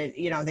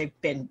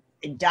they've been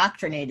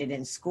indoctrinated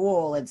in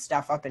school and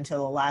stuff up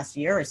until the last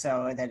year or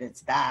so that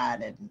it's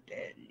bad. And,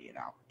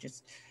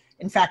 just,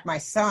 in fact, my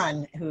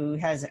son, who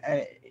has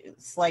a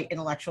slight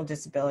intellectual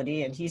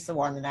disability, and he's the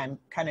one that I'm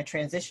kind of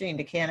transitioning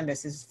to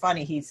cannabis, is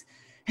funny.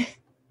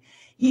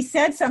 He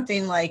said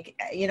something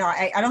like,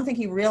 I don't think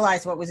he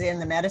realized what was in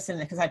the medicine,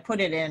 because I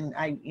put it in,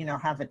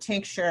 have a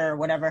tincture or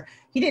whatever.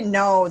 He didn't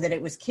know that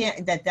it was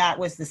that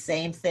was the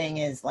same thing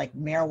as like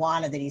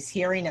marijuana that he's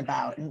hearing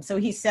about. And so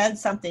he said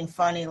something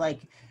funny,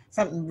 like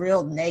something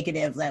real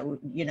negative that,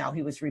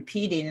 he was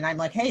repeating. And I'm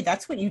like, hey,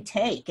 that's what you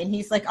take. And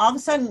he's like, all of a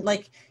sudden,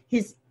 like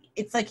it's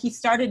like he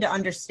started to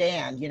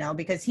understand,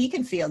 because he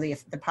can feel the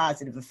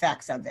positive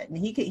effects of it, and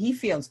he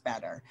feels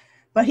better.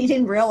 But he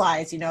didn't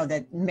realize,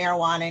 that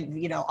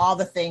marijuana, all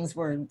the things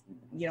were,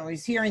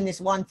 he's hearing this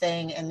one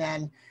thing, and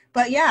then,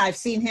 but yeah, I've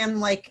seen him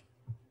like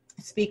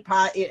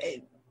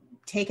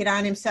take it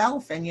on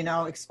himself and,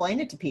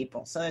 explain it to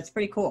people. So that's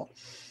pretty cool.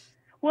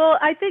 Well,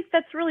 I think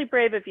that's really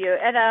brave of you.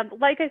 And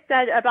like I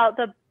said about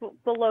the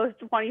below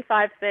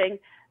 25 thing,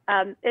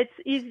 it's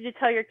easy to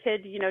tell your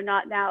kid,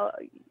 not now,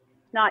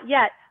 not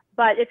yet.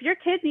 But if your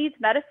kid needs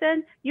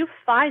medicine, you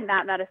find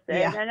that medicine.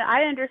 Yeah. And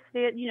I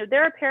understand,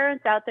 there are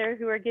parents out there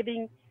who are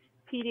giving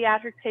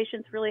pediatric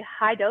patients really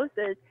high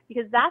doses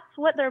because that's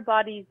what their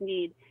bodies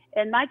need.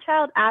 And my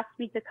child asked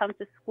me to come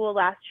to school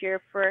last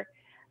year for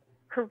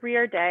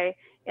career day,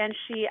 and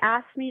she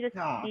asked me to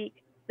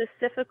speak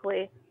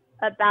specifically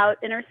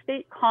about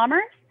interstate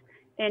commerce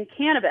and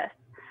cannabis.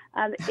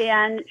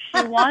 And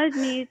she wanted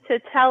me to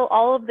tell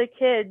all of the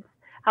kids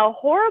how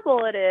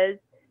horrible it is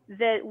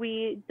that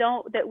we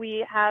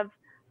have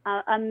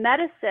a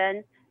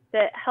medicine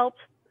that helps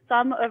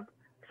some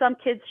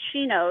kids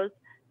she knows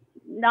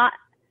not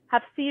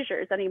have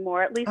seizures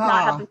anymore, at least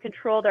not have them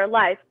control their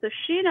life. So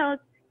she knows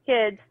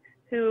kids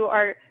who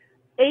are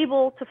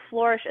able to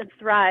flourish and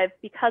thrive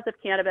because of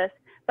cannabis,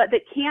 but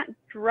that can't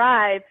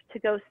drive to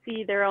go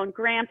see their own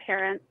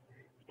grandparents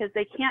because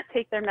they can't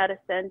take their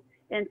medicine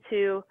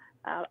into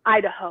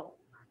Idaho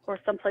or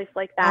someplace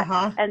like that.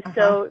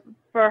 So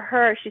for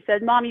her, she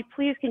said, "Mommy,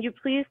 please, can you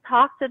please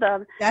talk to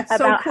them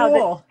about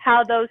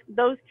how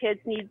those kids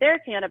need their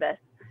cannabis?"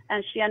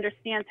 And she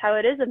understands how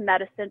it is a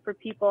medicine for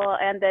people,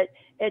 and that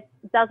it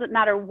doesn't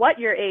matter what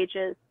your age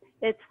is.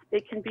 It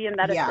can be a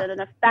medicine,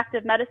 an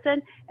effective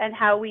medicine, and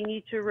how we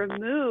need to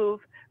remove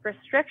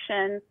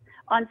restrictions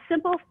on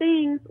simple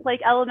things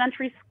like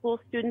elementary school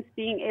students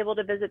being able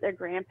to visit their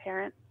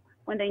grandparents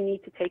when they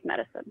need to take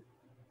medicine.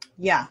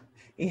 Yeah,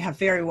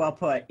 very well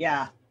put.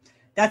 Yeah.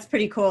 That's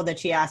pretty cool that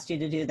she asked you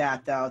to do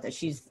that, though, that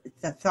she's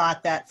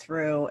thought that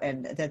through,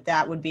 and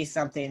that would be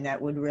something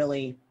that would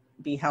really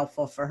be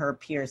helpful for her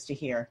peers to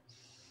hear.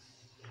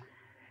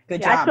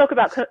 Good job. I spoke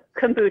about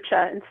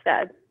kombucha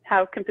instead,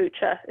 how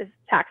kombucha is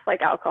taxed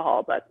like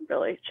alcohol, but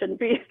really shouldn't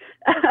be.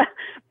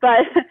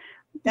 But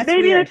that's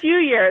maybe weird.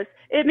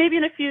 Maybe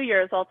in a few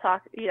years I'll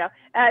talk,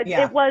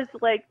 it was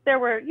like there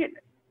were,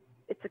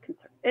 it's a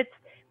concern.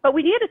 But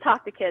we need to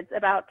talk to kids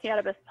about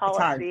cannabis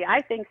policy.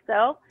 I think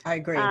so. I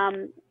agree.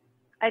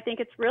 I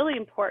think it's really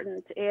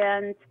important,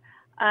 and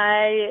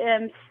I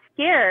am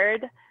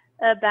scared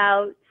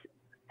about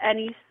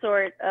any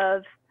sort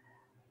of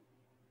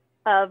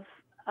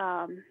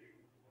I'm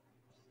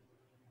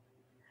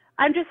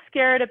just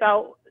scared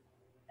about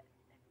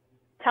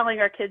telling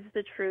our kids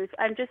the truth.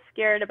 I'm just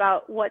scared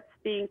about what's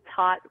being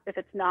taught if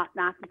it's not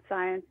math and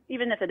science,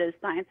 even if it is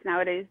science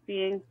nowadays,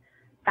 being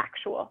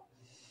factual.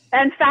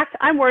 In fact,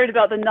 I'm worried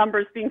about the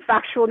numbers being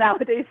factual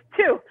nowadays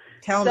too.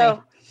 Tell me.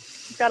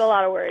 Got a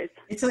lot of worries.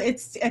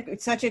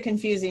 It's such a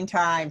confusing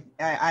time.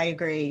 I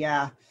agree.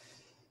 Yeah.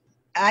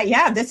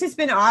 This has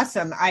been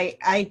awesome.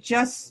 I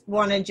just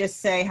want to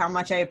say how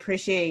much I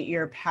appreciate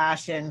your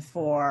passion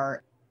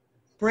for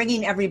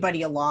bringing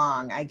everybody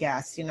along, I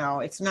guess.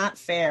 It's not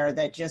fair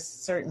that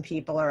just certain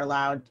people are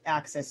allowed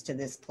access to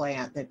this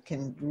plant that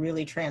can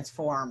really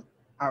transform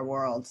our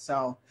world.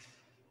 So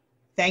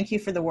thank you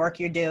for the work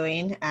you're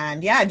doing.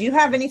 And do you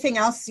have anything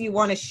else you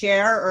want to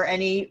share, or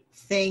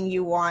anything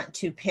you want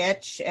to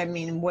pitch? I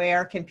mean,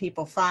 where can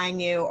people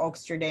find you?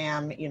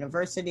 Oaksterdam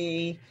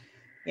University.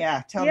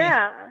 Tell me.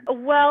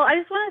 Well, I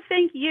just want to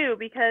thank you,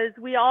 because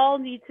we all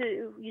need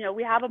to,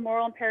 we have a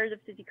moral imperative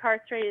to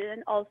decarcerate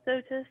and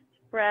also to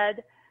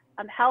spread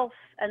health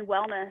and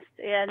wellness.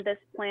 And this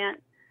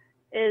plant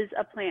is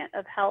a plant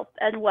of health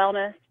and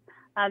wellness.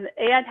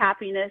 and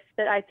happiness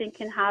that I think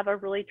can have a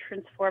really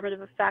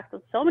transformative effect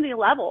on so many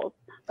levels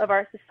of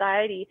our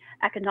society,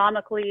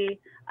 economically,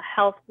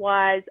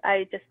 health-wise.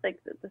 I just think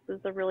that this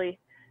is a really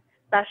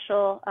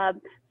special,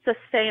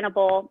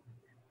 sustainable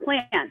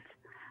plant.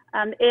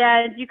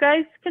 And you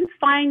guys can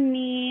find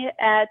me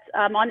at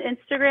on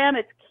Instagram.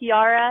 It's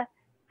Chiara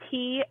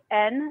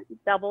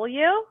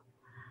TNW.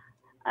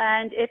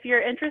 And if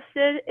you're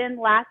interested in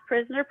Last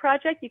Prisoner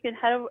Project, you can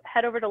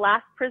head over to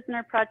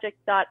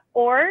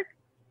lastprisonerproject.org.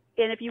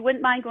 And if you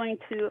wouldn't mind going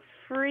to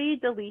free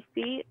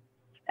DeLisi,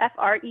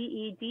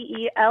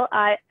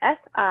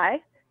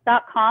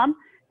 FreeDelisi.com,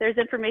 there's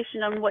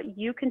information on what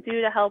you can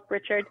do to help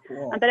Richard.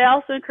 Cool. But I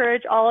also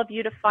encourage all of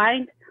you to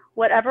find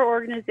whatever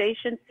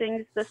organization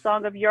sings the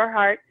song of your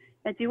heart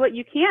and do what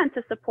you can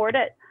to support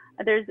it.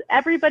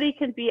 Everybody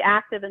can be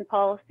active in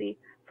policy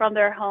from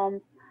their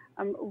homes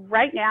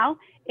right now.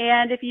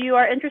 And if you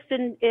are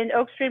interested in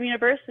Oaksterdam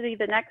University,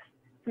 the next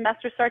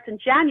semester starts in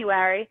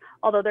January,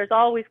 although there's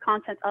always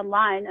content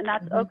online, and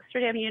that's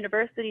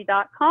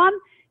oaksterdamuniversity.com.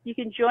 You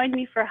can join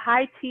me for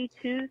High Tea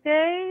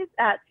Tuesdays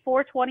at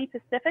 4:20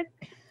 Pacific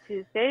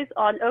Tuesdays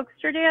on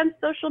Oaksterdam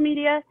social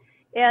media,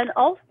 and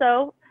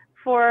also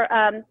for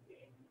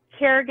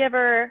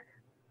caregiver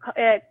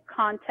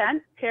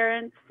content,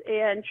 parents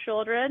and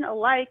children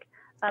alike.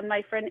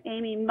 My friend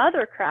Amy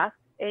Mothercraft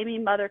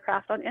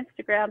on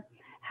Instagram,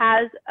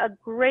 has a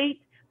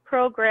great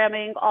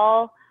programming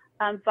all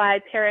by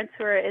parents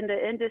who are in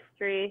the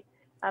industry.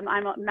 I'm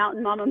at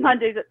Mountain Mama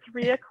Mondays at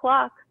 3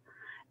 o'clock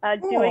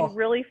doing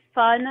really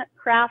fun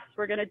crafts.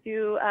 We're going to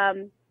do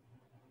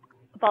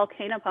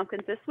volcano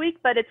pumpkins this week,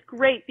 but it's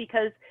great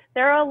because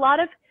there are a lot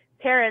of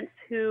parents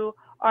who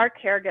are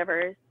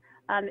caregivers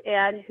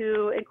and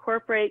who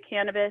incorporate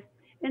cannabis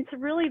into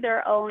really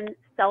their own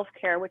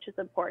self-care, which is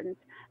important.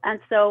 And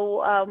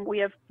so we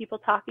have people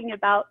talking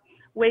about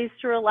ways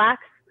to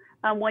relax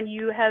when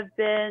you have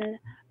been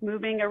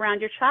moving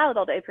around your child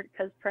all day,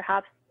 because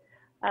perhaps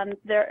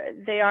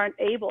they aren't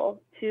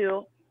able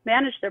to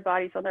manage their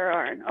bodies on their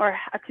own, or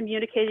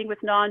communicating with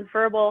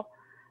nonverbal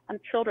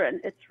children.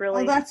 It's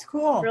really, that's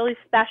cool. Really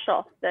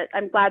special. That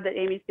I'm glad that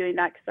Amy's doing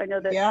that, because I know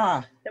that,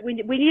 that we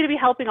need to be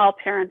helping all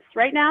parents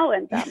right now.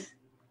 And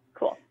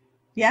cool.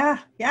 Yeah.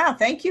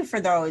 Thank you for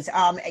those.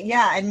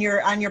 And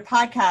you're on your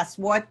podcast.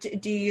 What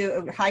do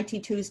you, High Tea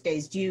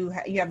Tuesdays, do you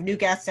have new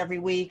guests every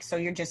week? So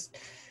you're just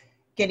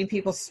getting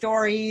people's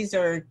stories,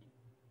 or?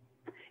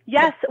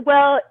 Yes.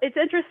 Well, it's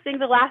interesting.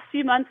 The last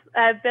few months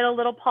I've been a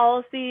little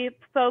policy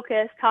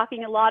focused,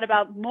 talking a lot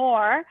about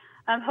more.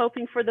 I'm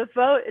hoping for the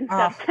vote in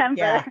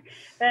September. Yeah.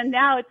 And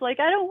now it's like,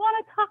 I don't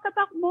want to talk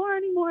about more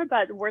anymore,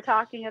 but we're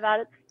talking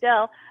about it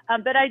still.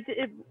 But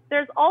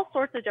there's all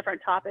sorts of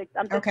different topics.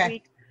 This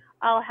week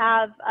I'll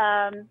have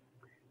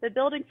the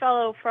building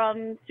fellow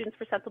from Students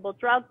for Sensible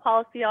Drug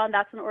Policy on.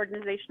 That's an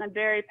organization I'm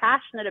very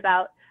passionate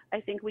about.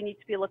 I think we need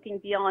to be looking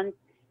beyond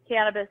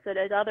cannabis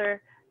at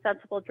other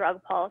sensible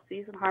drug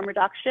policies and harm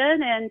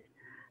reduction, and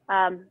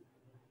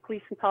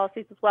policing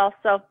policies as well.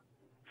 So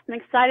I'm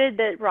excited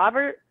that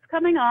Robert's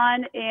coming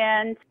on,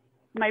 and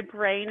my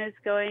brain is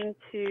going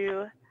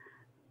to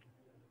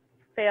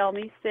fail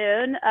me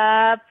soon.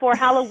 For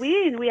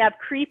Halloween, we have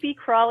creepy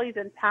crawlies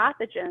and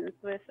pathogens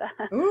with,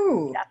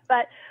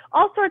 but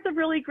all sorts of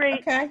really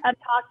great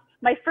talks.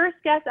 My first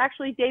guest,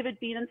 actually, David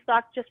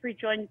Bienenstock, just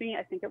rejoined me.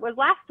 I think it was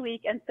last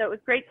week. And so it was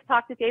great to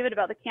talk to David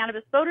about the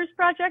Cannabis Voters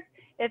Project.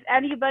 If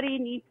anybody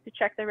needs to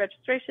check their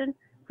registration,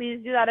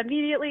 please do that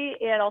immediately.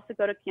 And also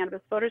go to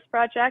Cannabis Voters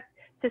Project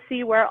to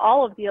see where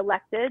all of the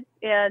elected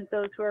and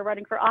those who are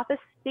running for office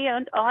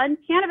stand on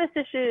cannabis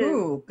issues.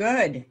 Ooh,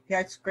 good.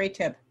 That's a great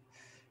tip.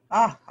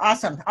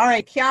 Awesome. All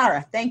right,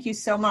 Chiara, thank you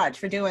so much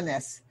for doing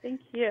this. Thank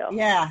you.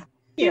 Yeah. Thank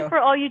you for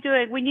all you're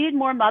doing. We need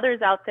more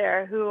mothers out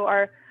there who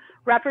are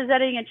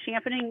representing and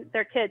championing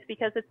their kids,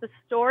 because it's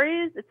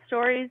stories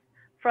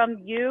from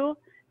you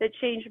that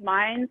change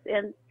minds,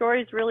 and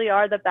stories really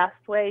are the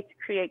best way to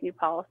create new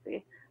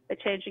policy, by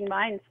changing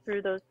minds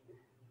through those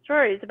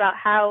stories about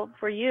how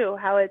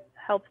it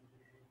helps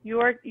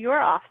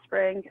your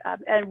offspring,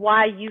 and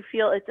why you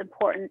feel it's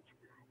important,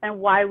 and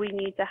why we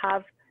need to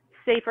have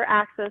safer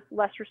access,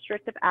 less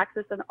restrictive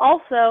access, and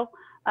also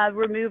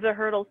remove the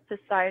hurdles to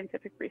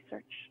scientific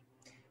research.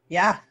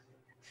 Yeah.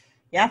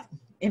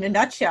 In a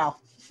nutshell.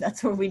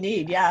 That's what we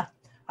need. Yeah.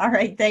 All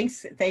right.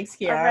 Thanks,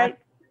 Chiara. All right.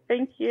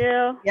 Thank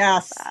you.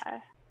 Yes.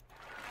 Bye.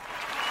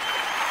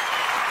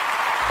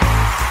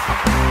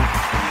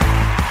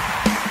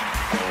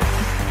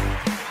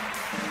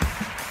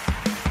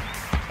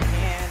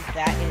 And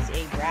that is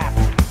a wrap.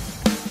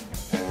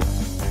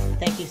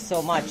 Thank you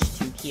so much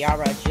to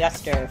Chiara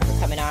Juster for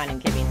coming on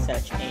and giving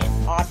such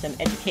an awesome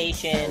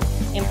education,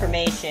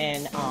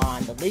 information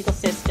on the legal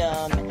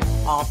system,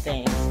 all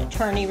things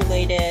attorney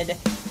related.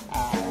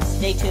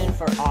 Stay tuned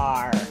for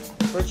our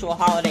virtual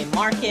holiday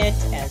market,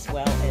 as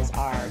well as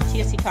our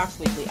TSC Talks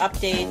weekly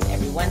updates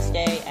every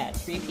Wednesday at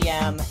 3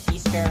 p.m.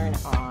 Eastern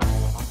on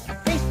our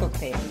Facebook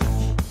page.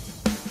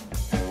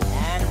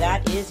 And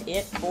that is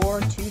it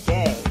for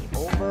today.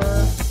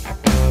 Over.